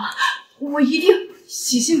也不干了，我一定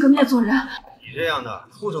洗心革面做人。你这样的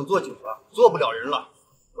畜生做久了，做不了人了，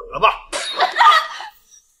毁了吧！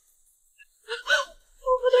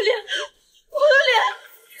我的脸，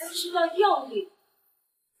还知道要你，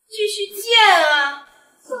继续贱啊！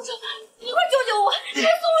宋总，你快救救我，别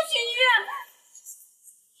送我去医院！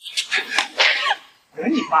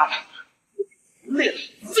赶紧妈的，累了，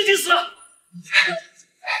自己死！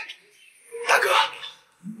大哥，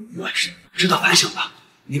我也是知道反省了，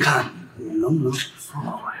你看我能不能放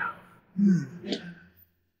过我呀？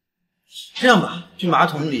这样吧，去马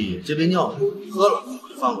桶里这杯尿喝了，我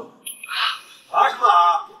就放过你。拔什么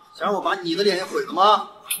拔？想让我把你的脸也毁了吗？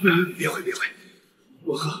别毁，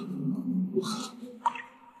我喝。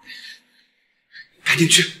赶紧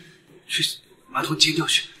去马桶接尿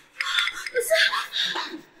去。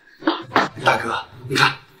大哥，你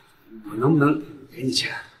看我能不能给你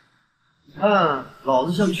钱？看老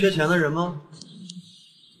子像缺钱的人吗？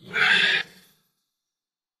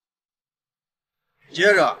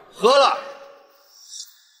接着喝了，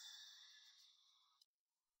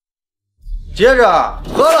接着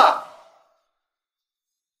喝了。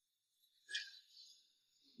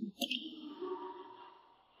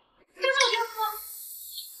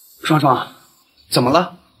双双，怎么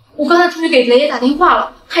了？我刚才出去给雷爷打电话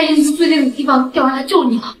了，他已经从最近的地方调人来救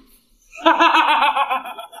你了。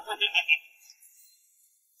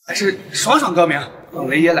还是爽爽高明，等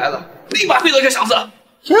雷爷来了，立马废了这小子。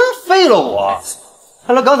真废了我！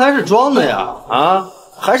看来刚才是装的呀！啊，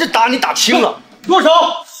还是打你打轻了。住手！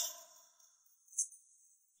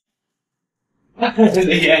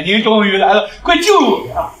雷爷，您终于来了，快救我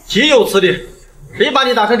呀！岂有此理！谁把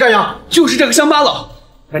你打成这样？就是这个乡巴佬，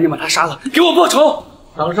赶紧把他杀了，给我报仇！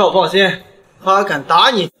张少放心，他敢打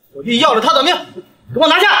你，我就要了他的命！给我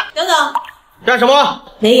拿下！等等，干什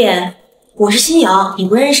么？雷爷，我是新瑶，你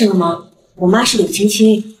不认识了吗？我妈是柳青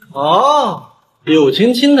青。哦，柳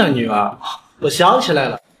青青的女儿，我想起来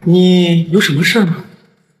了，你有什么事吗？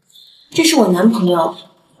这是我男朋友，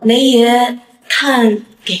雷爷看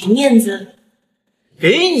给个面子。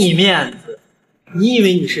给你面子？你以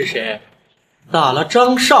为你是谁？打了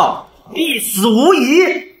张少，必死无疑！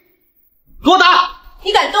给我打！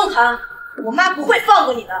你敢动他，我妈不会放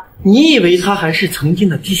过你的。你以为她还是曾经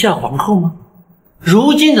的地下皇后吗？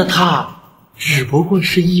如今的她，只不过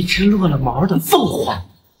是一只落了毛的凤凰，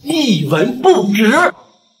一文不值。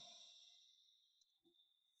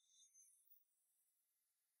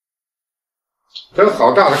真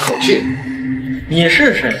好大的口气！你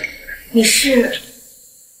是谁？你是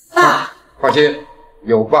爸。放心，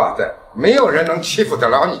有爸在，没有人能欺负得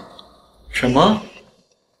了你。什么？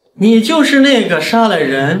你就是那个杀了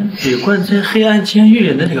人被关在黑暗监狱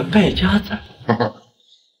里的那个败家子？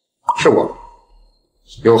是我，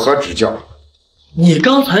有何指教？你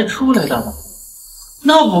刚才出来的吗？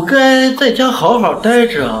那我该在家好好待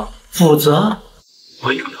着，否则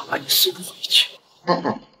我又要把你送回去。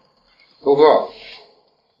不过，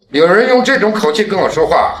有人用这种口气跟我说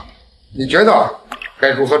话，你觉得该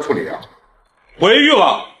如何处理啊？毁誉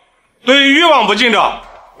王，对誉王不敬的，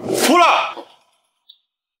服了！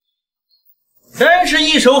真是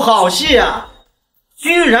一手好戏啊！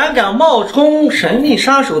居然敢冒充神秘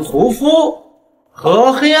杀手屠夫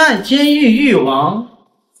和黑暗监狱狱王，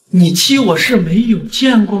你欺我是没有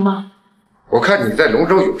见过吗？我看你在龙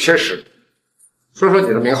州有些实力，说说你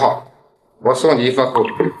的名号，我送你一份厚礼。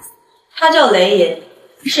他叫雷爷，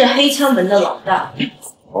是黑枪门的老大。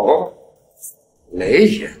哦，雷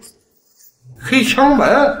爷，黑枪门，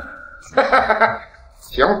哈哈哈哈！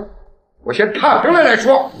行，我先踏上来再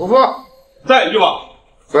说。伯父，在誉王，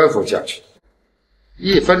吩咐下去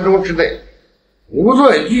，1分钟之内，无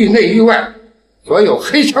论狱内狱外，所有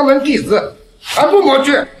黑枪门弟子全部抹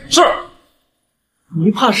去。是。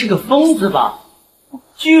你怕是个疯子吧？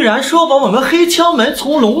居然说把我们黑枪门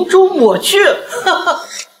从龙州抹去！哈哈。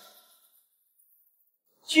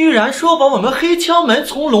居然说把我们黑枪门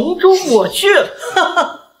从龙州抹去了，哈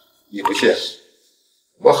哈！你不信，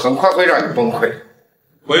我很快会让你崩溃。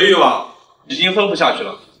回狱吧，已经分不下去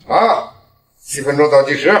了。啊，7分钟倒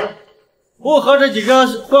计时。不和这几个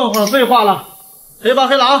混混废话了，黑帮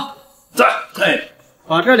黑狼在。嘿，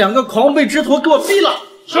把这2个狂悖之徒给我毙了。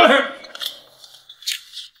是。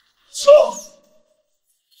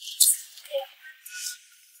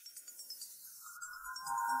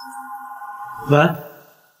喂？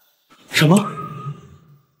什么？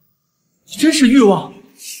你真是欲望？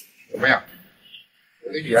怎么样？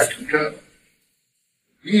我的预言成真了。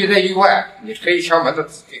狱内狱外，你黑枪门的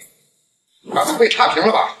子弟，把他被踏平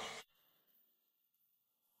了吧？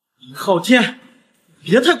尹昊天，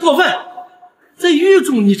别太过分！在狱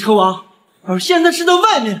中你称王，而现在是在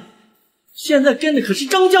外面，现在跟的可是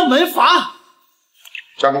张家门阀。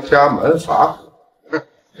张家门阀？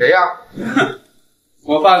谁呀？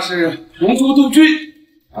我爸是龙州督军，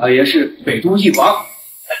他也是北都翼王。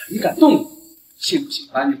你敢动我，信不信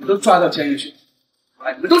把你们都抓到监狱去，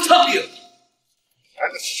把你们都枪毙了？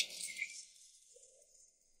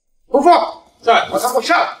不放，在，把他给我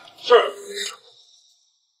杀了。是。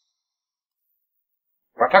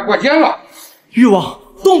把他过监了。誉王，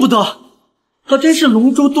动不得，他真是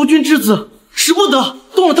龙州督军之子，使不得，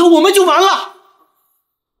动了他我们就完了。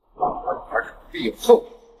必有后果，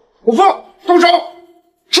不放，动手。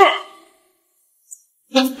是。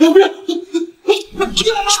不要！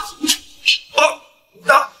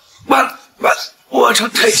我成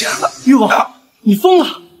太监了。誉王，你疯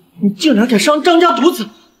了！你竟然敢伤张家独子，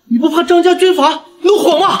你不怕张家军阀怒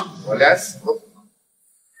火吗？我连死都不怕，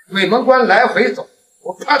鬼门关来回走，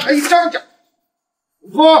我怕他一张家。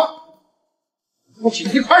不起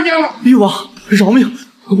一块见了。誉王，饶命！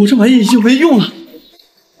我这玩意已经没用了。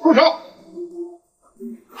住手！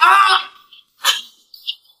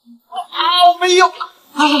我没用了。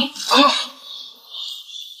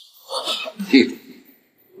记住，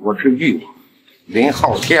我是誉王林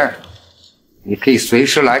昊天，你可以随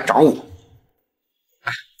时来找我。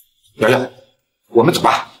瑶瑶，我们走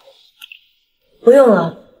吧。不用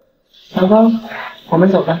了，老公，我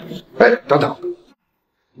们走吧。哎，等等，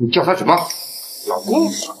你叫他什么？老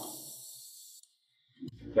公？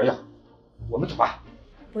瑶瑶，我们走吧。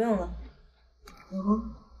不用了，老公，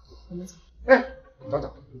我们走。哎，等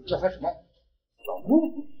等，你叫他什么？老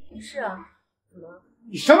公？是啊，怎么了？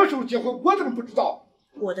你什么时候结婚？我怎么不知道？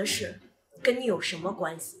我的事跟你有什么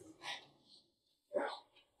关系？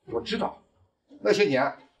我知道，那些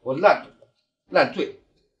年我烂赌烂醉，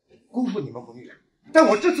辜负你们母女俩。但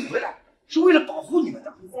我这次回来是为了保护你们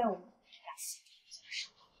的。你在我们俩心里做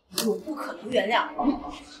的事，我不可能原谅。老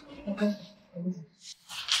公，我们走。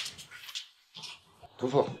屠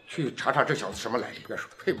夫，去查查这小子什么来历，要是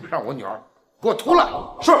配不上我女儿，给我屠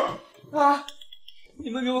了。是。啊！你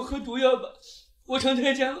们给我喝毒药吧，我成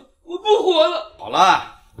太监了，我不活了。好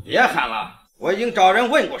了，别喊了，我已经找人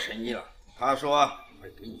问过神医了，他说会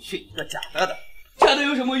给你续一个假的。假的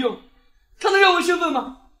有什么用？他能让我身份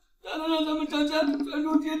吗？他能让咱们张家传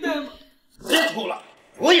宗接代吗？别哭了，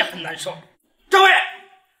我也很难受。这位，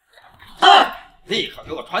立刻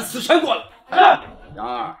给我传死神过来。杨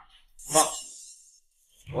二，放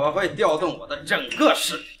心，我会调动我的整个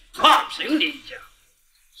势力，踏平林家，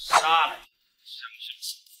杀了乡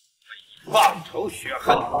绅，为报仇雪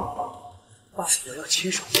恨。爸，我要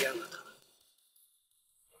亲手阉了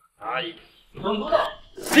他。阿姨，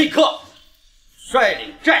立刻率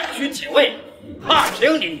领战区警卫踏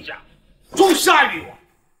平林家，诛杀誉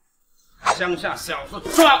王，乡下小子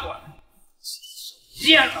抓过来，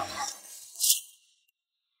阉了他。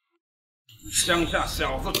乡下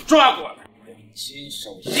小子抓过来，亲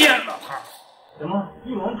手阉了他。怎么，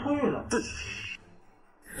誉王出狱了？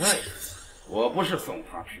哎，我不是送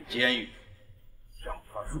他去监狱，让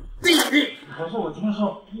他入地狱。可是我听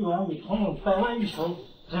说誉王已统领100万狱囚，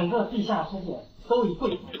整个地下世界都已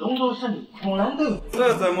归龙州势力统然对伍。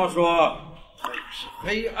这怎么说？这也是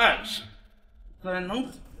黑暗势力，怎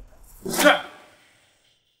能是？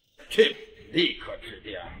去，立刻致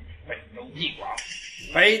电北都翼王，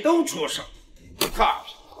北都出手，踏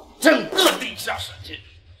平整个地下世界。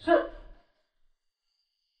是。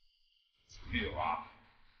誉王，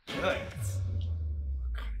这一次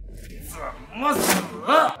看你怎么死！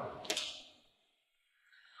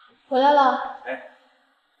回来了。哎，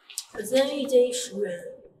我今天遇见一熟人。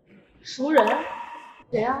熟人？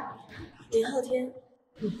谁啊？林昊天。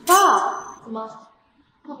你爸？怎么？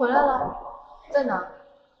他回来了？在哪？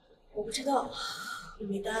我不知道，我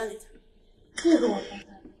没搭理他。这个我发现，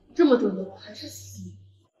这么久了还是死，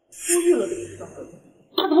出狱了都不知道回来，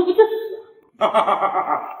他怎么不去死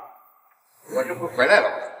啊？我这不回来了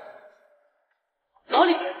吗？老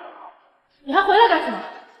李。你还回来干什么？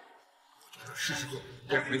是时候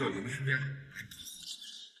该回到你们身边。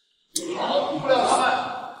保护不了他们。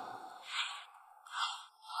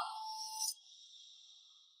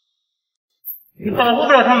你保护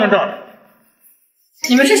不了他们的。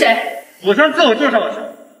你们是谁？我先自我介绍一下，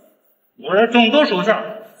我是总督手下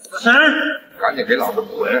死神。赶紧给老子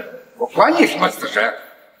滚！我管你什么死神，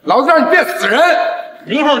老子让你变死人！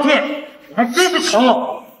林浩天，你还真是狂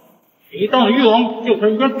妄！一当了誉王就可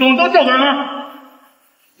以跟总督叫板吗？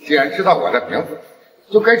既然知道我的名字，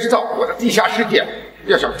就该知道我的地下世界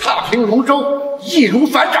要想踏平龙舟，易如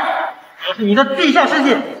反掌。要是你的地下世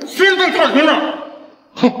界先被踏平了，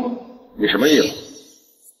哼，你什么意思？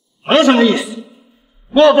没什么意思。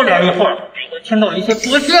过不了一会儿，我听到一些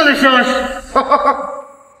不幸的消息。哈哈哈！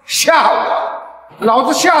吓我！老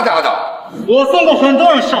子吓大的。我送过很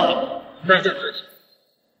多人上岛，在这之前，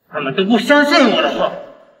他们都不相信我的话，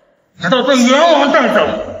直到被阎王带走。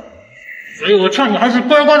所以我劝你还是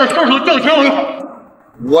乖乖的收手交钱为好。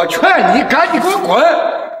我劝你赶紧给我滚！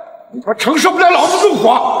你他妈承受不了老子怒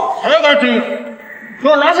火！还敢追？给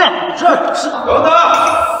我拿下！是。等等。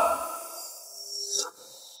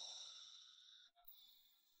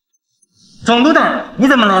总督大人，你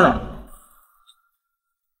怎么来了？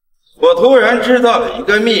我突然知道了一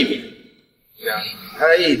个秘密，想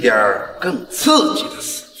开一点更刺激的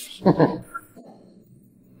死法。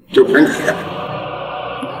就凭你，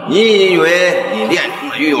你以为你练成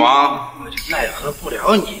了誉王，我就奈何不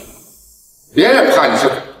了你？别人怕你是，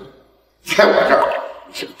在我这儿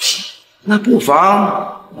是个屁。那不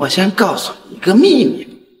妨我先告诉你一个秘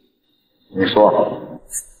密。你说，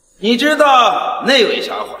你知道那位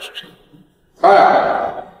小伙是谁？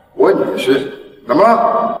哎，我女婿。怎么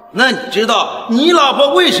了？那你知道你老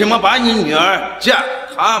婆为什么把你女儿嫁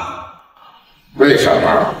给他吗？为什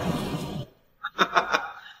么？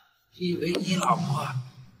因为你老婆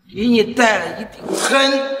给你戴了一顶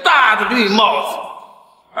很大的绿帽子，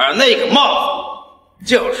而那个帽子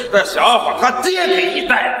就是这小伙他爹给你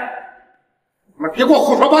戴的。你们别给我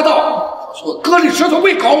胡说八道！我割你舌头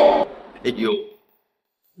喂狗！哎呦，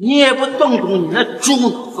你也不动动你那猪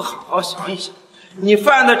脑子，好好想一想，你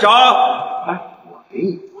犯得着？哎，我给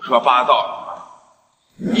你胡说八道了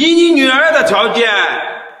吗？以你女儿的条件，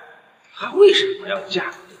她为什么要嫁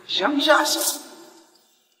给乡下小子？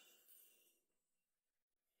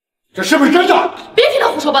这是不是真的？别听他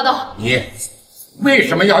胡说八道！你为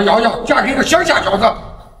什么要嫁给一个乡下小子？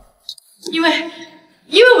因为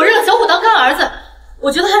我认了小虎当干儿子，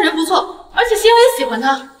我觉得他人不错，而且心儿也喜欢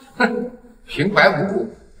他。哼，平白无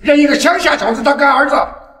故认一个乡下小子当干儿子。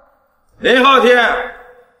林昊天，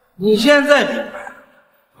你现在明白了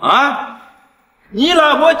啊？你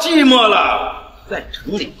老婆寂寞了，在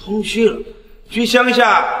城里空虚了，去乡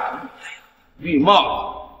下绿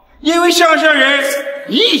帽子，因为乡下人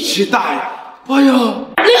义气大呀。哎呦，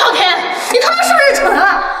林昊天，你他妈是不是蠢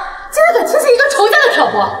了？竟然敢轻信一个仇家的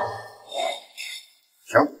挑拨！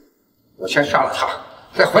行，我先杀了他，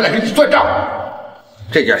再回来给你算账。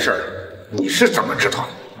这件事儿你是怎么知道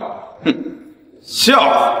的？哼，笑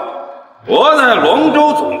话！我在龙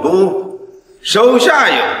州总督，手下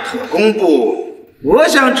有特工部，我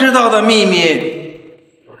想知道的秘密，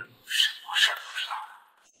什么事不知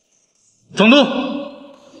道。总督，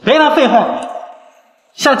别拿废话，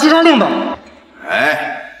下击杀令吧。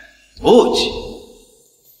哎，不急，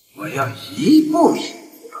我要一步一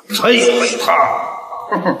步摧毁他。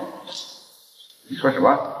哼哼，你说什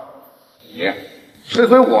么？你摧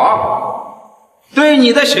毁我？对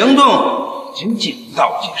你的行动已经进入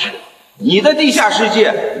倒计时，你的地下世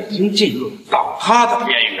界已经进入倒塌的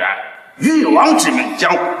边缘，誉王之名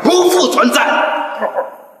将不复存在。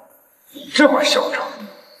你这么嚣张，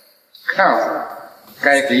看我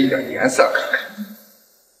该给你点颜色看看。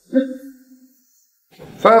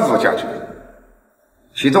吩咐将军，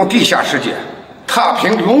启动地下世界，踏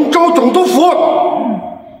平龙州总督府。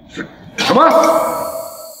什么？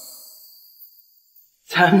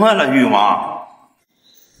怎么了，誉王？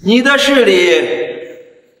你的势力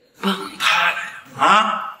崩塌了呀！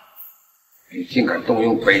啊！你竟敢动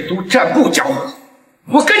用北都战部将我，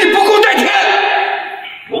我跟你不共戴天！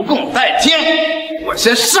不共戴天！我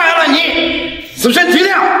先杀了你！死神提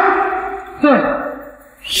亮。对，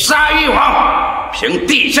杀誉王，凭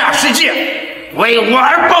地下世界为我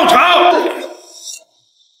而报仇！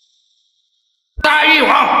杀誉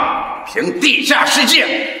王，凭地下世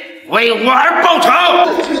界为我而报仇！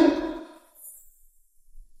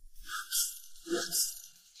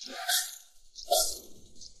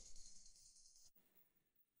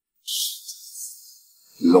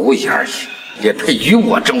蝼蚁而已，也配与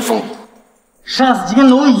我争锋？杀死几根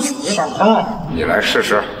蝼蚁也敢狂妄？你来试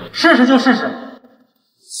试。试试就试试。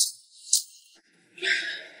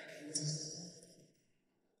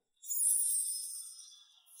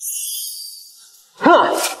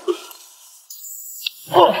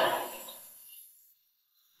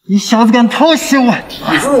你小子敢偷袭我！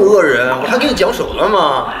你这种恶人，我还给你讲手段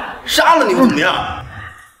吗？杀了你又怎么样？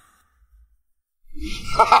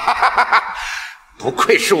哈哈哈哈哈！不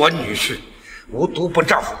愧是我女婿，无毒不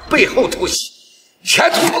丈夫背后偷袭，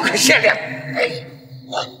前途不可限量。哎，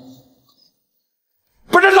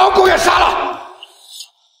把这老狗也杀了！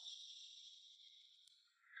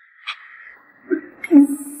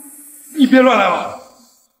你别乱来了。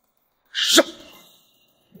是。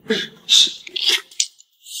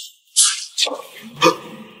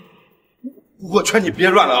我劝你别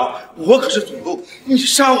乱来啊！我可是总督，你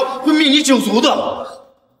杀我会灭你九族的。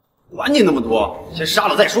管你那么多，先杀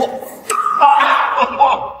了再说。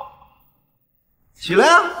起来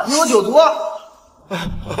啊！你我九族啊！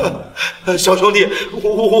小兄弟，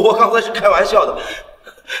我刚才是开玩笑的，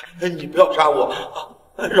你不要杀我，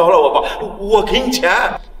饶了我吧，我给你钱。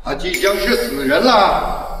他即将是死人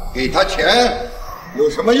了，给他钱有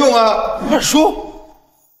什么用啊？二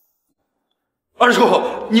叔，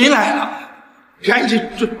您来了，赶紧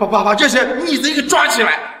把这些逆贼给抓起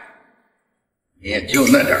来。也就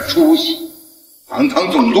那点出息，堂堂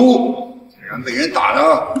总督竟然被人打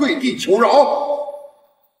得跪地求饶。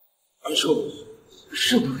二叔，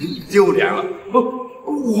是不是给你丢脸了？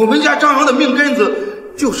我们家张扬的命根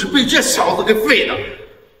子就是被这小子给废的，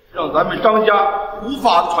让咱们张家无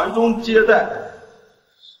法传宗接代，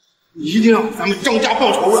一定让咱们张家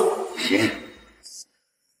报仇了。行，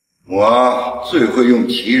我最会用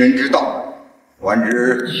奇人之道，还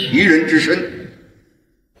治奇人之身。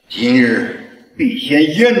今日必先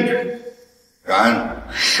阉之，然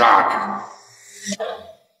杀之。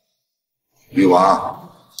女王，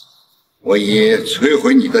我已摧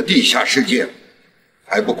毁你的地下世界，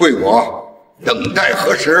还不跪我，等待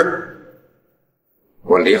何时？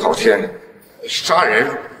我李昊天杀人，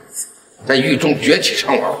在狱中崛起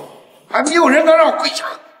称王，还没有人能让我跪下。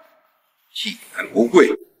既然不跪，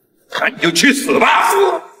那你就去死吧！老李，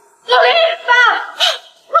爸，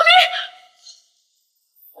老李。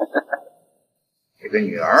这个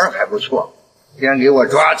女儿还不错，先给我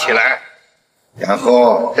抓起来，然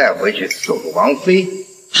后再回去做个王妃。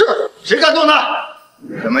是，谁敢动他？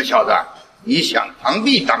什么小子，你想螳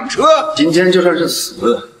臂挡车？今天就算是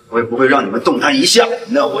死，我也不会让你们动他一下。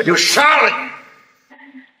那我就杀了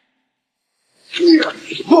你！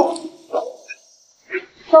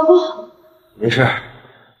老公，没事，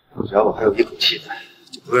只要我还有一口气在，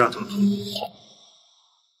就不会让他们碰你。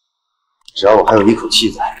只要我还有一口气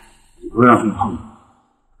在，就不会让他们碰你。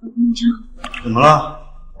怎么了？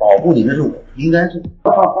保护你那是我应该做的。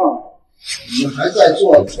你还在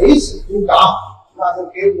做垂死挣扎，那就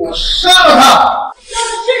给我杀了他！那是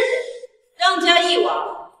真人，张家一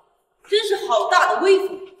王，真是好大的威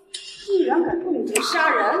风，竟然敢动贼杀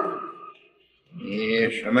人！你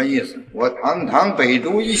什么意思？我堂堂北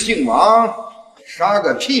都一姓王，杀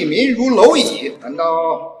个屁民如蝼蚁，难道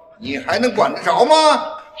你还能管得着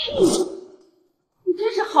吗？屁民，你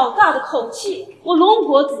真是好大的口气！我龙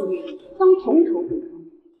国子民当同仇敌忾，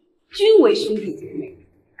均为兄弟姐妹，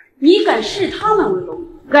你敢视他们为蝼蚁，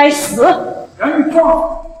该死！杨玉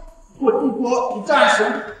芳，我帝国以战神，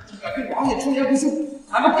敢对王爷出言不逊，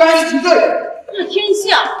还不甘于其罪？这天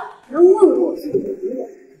下能问我是谁的，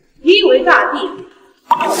夷为大帝，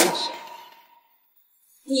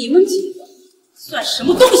你们几个算什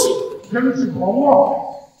么东西？真是狂妄！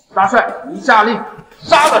大帅，你下令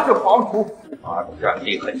杀了这皇徒。他的战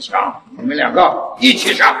力很强，你们两个一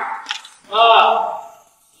起杀。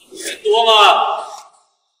人多吗？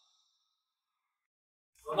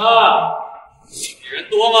怎么？人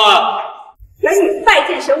多吗？赶紧拜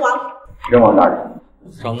见神王。神王大人，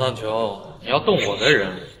张三球，你要动我的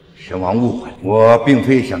人。神王误会，我并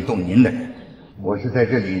非想动您的人，我是在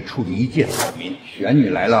这里处理一介草民，玄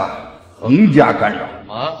女来了，横加干扰。什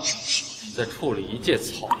么？你在处理一介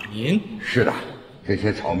草民？是的，这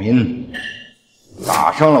些草民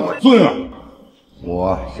打伤了我孙儿，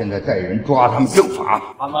我现在带人抓他们正法。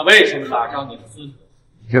他们为什么打伤你的孙子？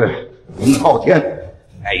这林昊天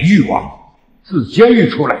乃狱王，自监狱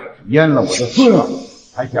出来，阉了我的孙儿，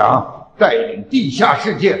还想带领地下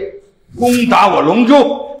世界攻打我龙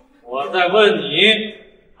州。我在问你，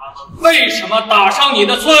他们为什么打伤你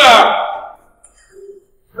的孙儿？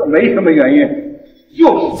这没什么原因，就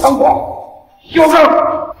是猖狂、嚣张。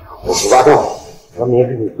我不发动，我明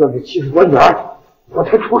是你孙子欺负我女儿，我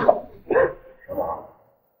才出手。是吧？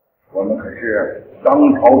我们可是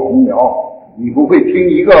当朝群鸟，你不会听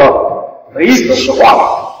一个贼狗的话吧？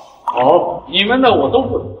好，你们的我都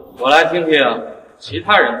不懂，我来听听其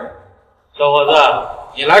他人的。小伙子，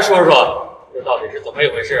你来说说，这到底是怎么一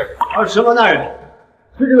回事？神王大人，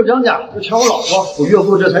是这个张家要抢我老婆，我岳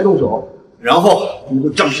父这才动手，然后你们就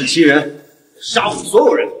仗势欺人，杀我们所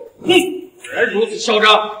有人。果然如此嚣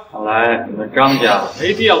张，看来你们张家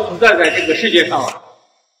没必要存在在这个世界上了。果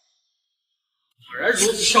然如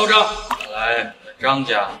此嚣张，看来你们张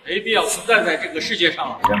家没必要存在在这个世界上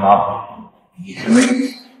了。天王，你什么意思？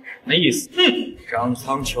什么意思？张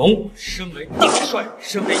苍穹身为大帅，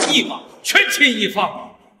身为一马，权倾一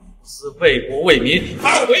方，思为国为民，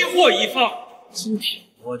而为祸一方。今天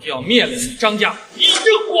我就要灭了你张家，以正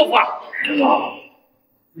国法。天王，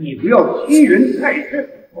你不要欺人太甚。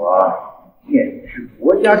我见你是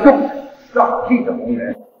国家重臣，上进的红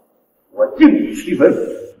人，我敬你7分，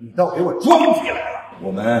你倒给我装起来了。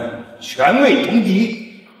我们权位同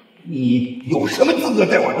敌，你有什么资格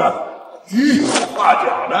在我这儿指手画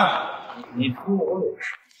脚呢？你说我有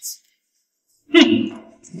什么资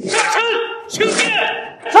格？杀臣请见。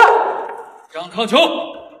是。张苍穹，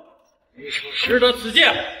你可识得此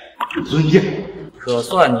剑？尊剑。可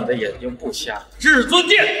算你的眼睛不瞎。至尊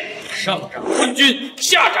剑，上斩昏君，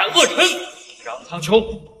下斩恶臣。张苍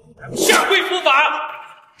穹，下跪伏法。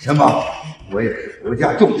什么？我也是国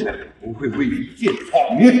家重臣，不会为一介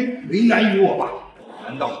草民为难于我吧？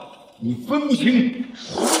难道你分不清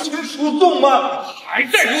孰轻孰重吗？还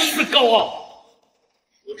在如此高傲？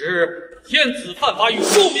不知天子犯法与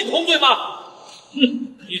庶民同罪吗？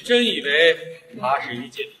你真以为他是一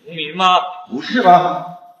介平民吗？不是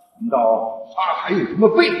吧？难道他还有什么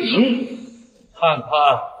背景？看看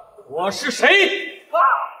我是谁？爸，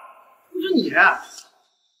不是你。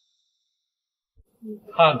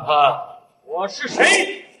看看我是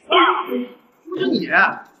谁？不是你。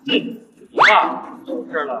你爸有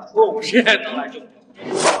事了，说我谁还能来救你？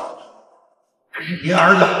这是您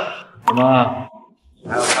儿子。怎么？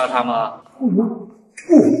还要杀他吗？不，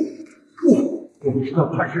我不知道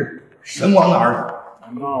他是神王的儿子。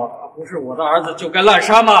难道他不是我的儿子就该滥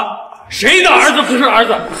杀吗？谁的儿子不是儿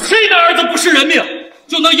子？谁的儿子不是人命？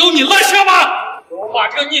就能由你滥杀吗？给我把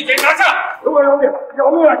这个逆贼拿下！神王饶命，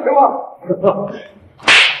饶命啊，神王！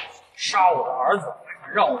杀我的儿子，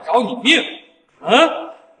还让我饶你命？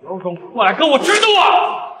有种过来跟我决斗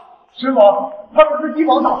啊！神王，他可是帝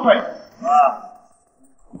王大帅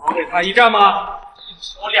能给他一战吗？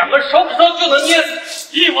我2个手指头就能捏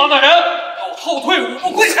死帝王的人，给我后退5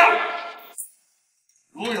步跪下！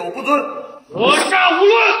如有不尊，格杀无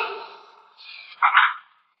论！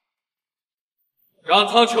张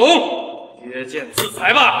苍穹，接剑自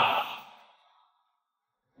裁吧！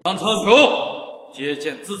张苍穹，接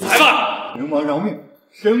剑自裁吧！神王饶命，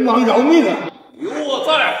神王饶命啊！有我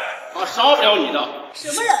在，他杀不了你的。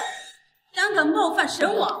什么人，胆敢冒犯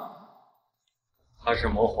神王？他是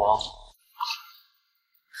魔皇。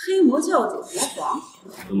黑魔教主魔皇。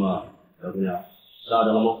怎么，小姑娘杀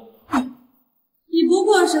着了吗？你不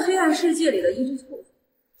过是黑暗世界里的一只畜生，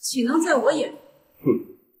岂能在我眼里？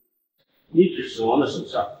你是死亡的手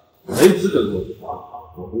下，没资格跟我说话，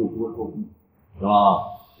我不用多说，是吧？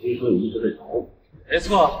听说你一直在找我。没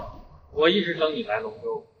错，我一直等你来龙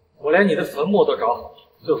州，我连你的坟墓都找好了，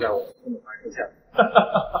就在我坟墓埋下。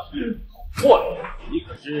错了，你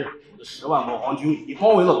可知我的10万魔皇军已包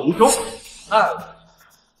围了龙州？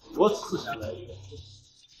我刺下来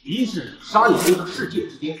一是杀你这个世界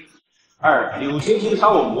之巅，2柳青青杀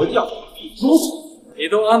我魔教，必诛。你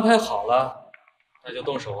都安排好了，那就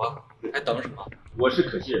动手啊！还等什么？我是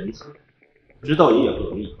可惜人妻，知道你也不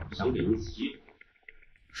容易，想给您媳妇。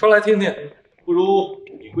说来听听。不如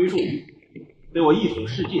你归顺我，给我一统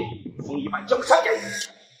世界，封100江山给你。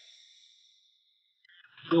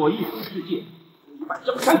给我一统世界，封100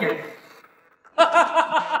江山给你。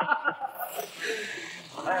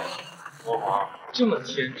哎，魔皇这么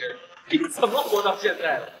天真，你怎么活到现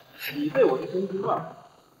在的？你对我的真心话，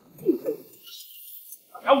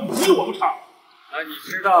连武艺我不差。那你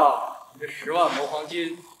知道你这10万魔皇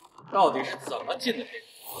军到底是怎么进的这个？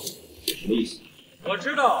什么意思？我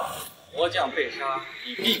知道魔将被杀，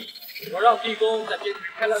帝毙，我让地宫在边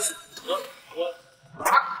开了好，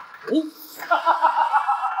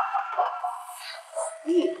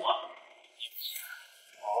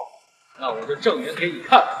那我就证明给你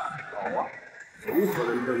看。好啊，如何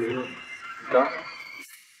能证明？等。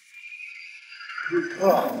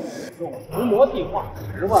用伏魔计划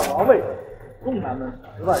10万王位，东南门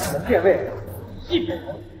10万神殿卫，西边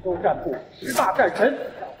城州战部10大战神，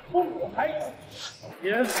让烽火台，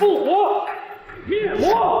先复活，灭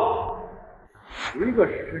魔。1个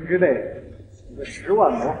时辰之内，你的10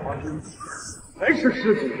万魔皇军全是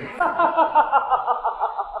尸体。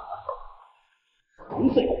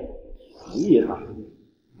唐岁，你也大声，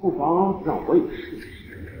不妨让我也试试。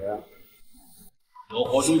魔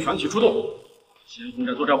皇军全体出动，先攻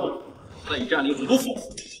占作战部，再占领总督府。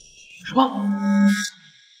什么？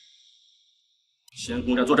先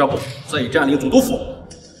攻占作战部，再占领总督府。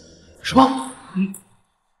什么？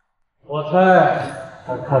我猜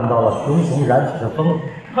他看到了熊熊燃起的烽火，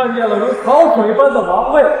看见了如潮水般的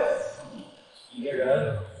王位，一个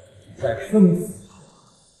人在生死。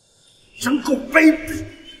真够卑鄙！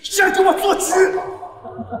现在给我做局！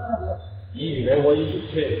你以为我一有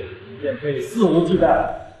这个，你便可以肆无忌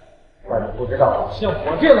惮？但你不知道，像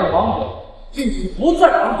我这样的王者，君主不在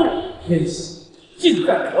王座，天下尽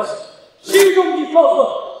在我手，其中一操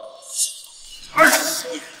作。20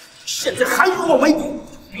年，现在还与我为敌，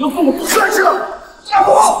你父母不算是了。大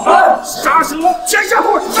伯，杀神王天下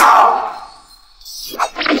过杀！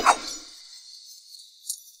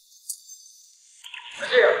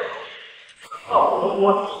这样，到了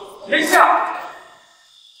我天下，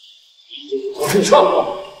我是上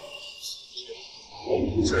王，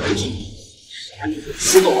这人杀你个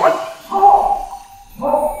吃短。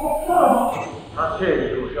那这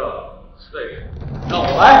一路上，对，让我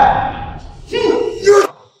来。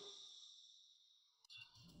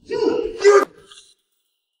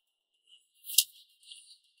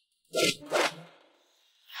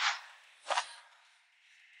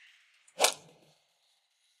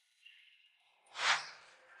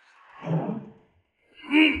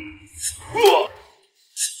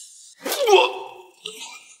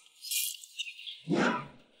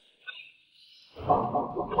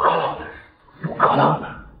不可能，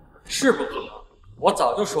是不可能。我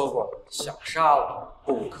早就说过，想杀我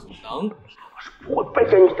不可能。我是不会败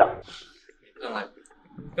给你的。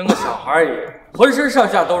跟个小孩一样，浑身上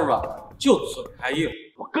下都软，就嘴还硬。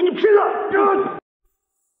我跟你拼了！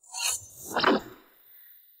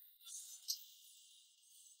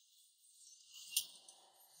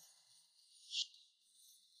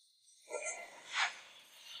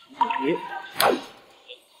你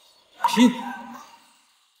拼！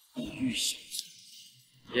地狱小子，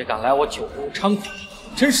也敢来我九宫猖狂，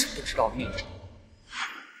真是不知道命。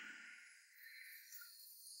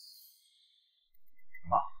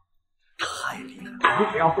太厉害了！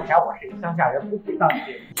你只要不讲我是乡下人，不配当你。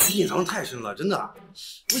你隐藏的太深了，真的。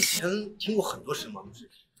我以前听过很多神盲之事，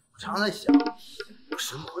我常常在想，我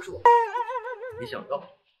神魔是我，没想到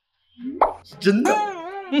是真的。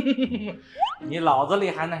你老子厉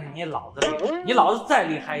害那是你老子厉害，你老子再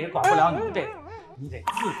厉害也管不了你这个，你得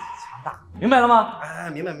自己强大，明白了吗？哎，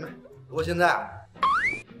明白明白。不过现在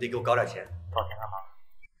得给我搞点钱。搞钱干嘛？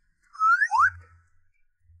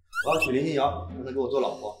我要娶林金瑶，让她给我做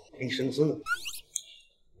老婆，给你生个孙子。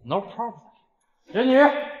No problem。仙女，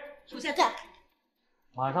属下在。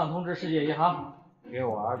马上通知世界银行，给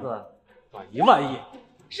我儿子转1万亿。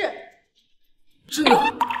是。真的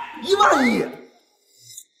，1万亿！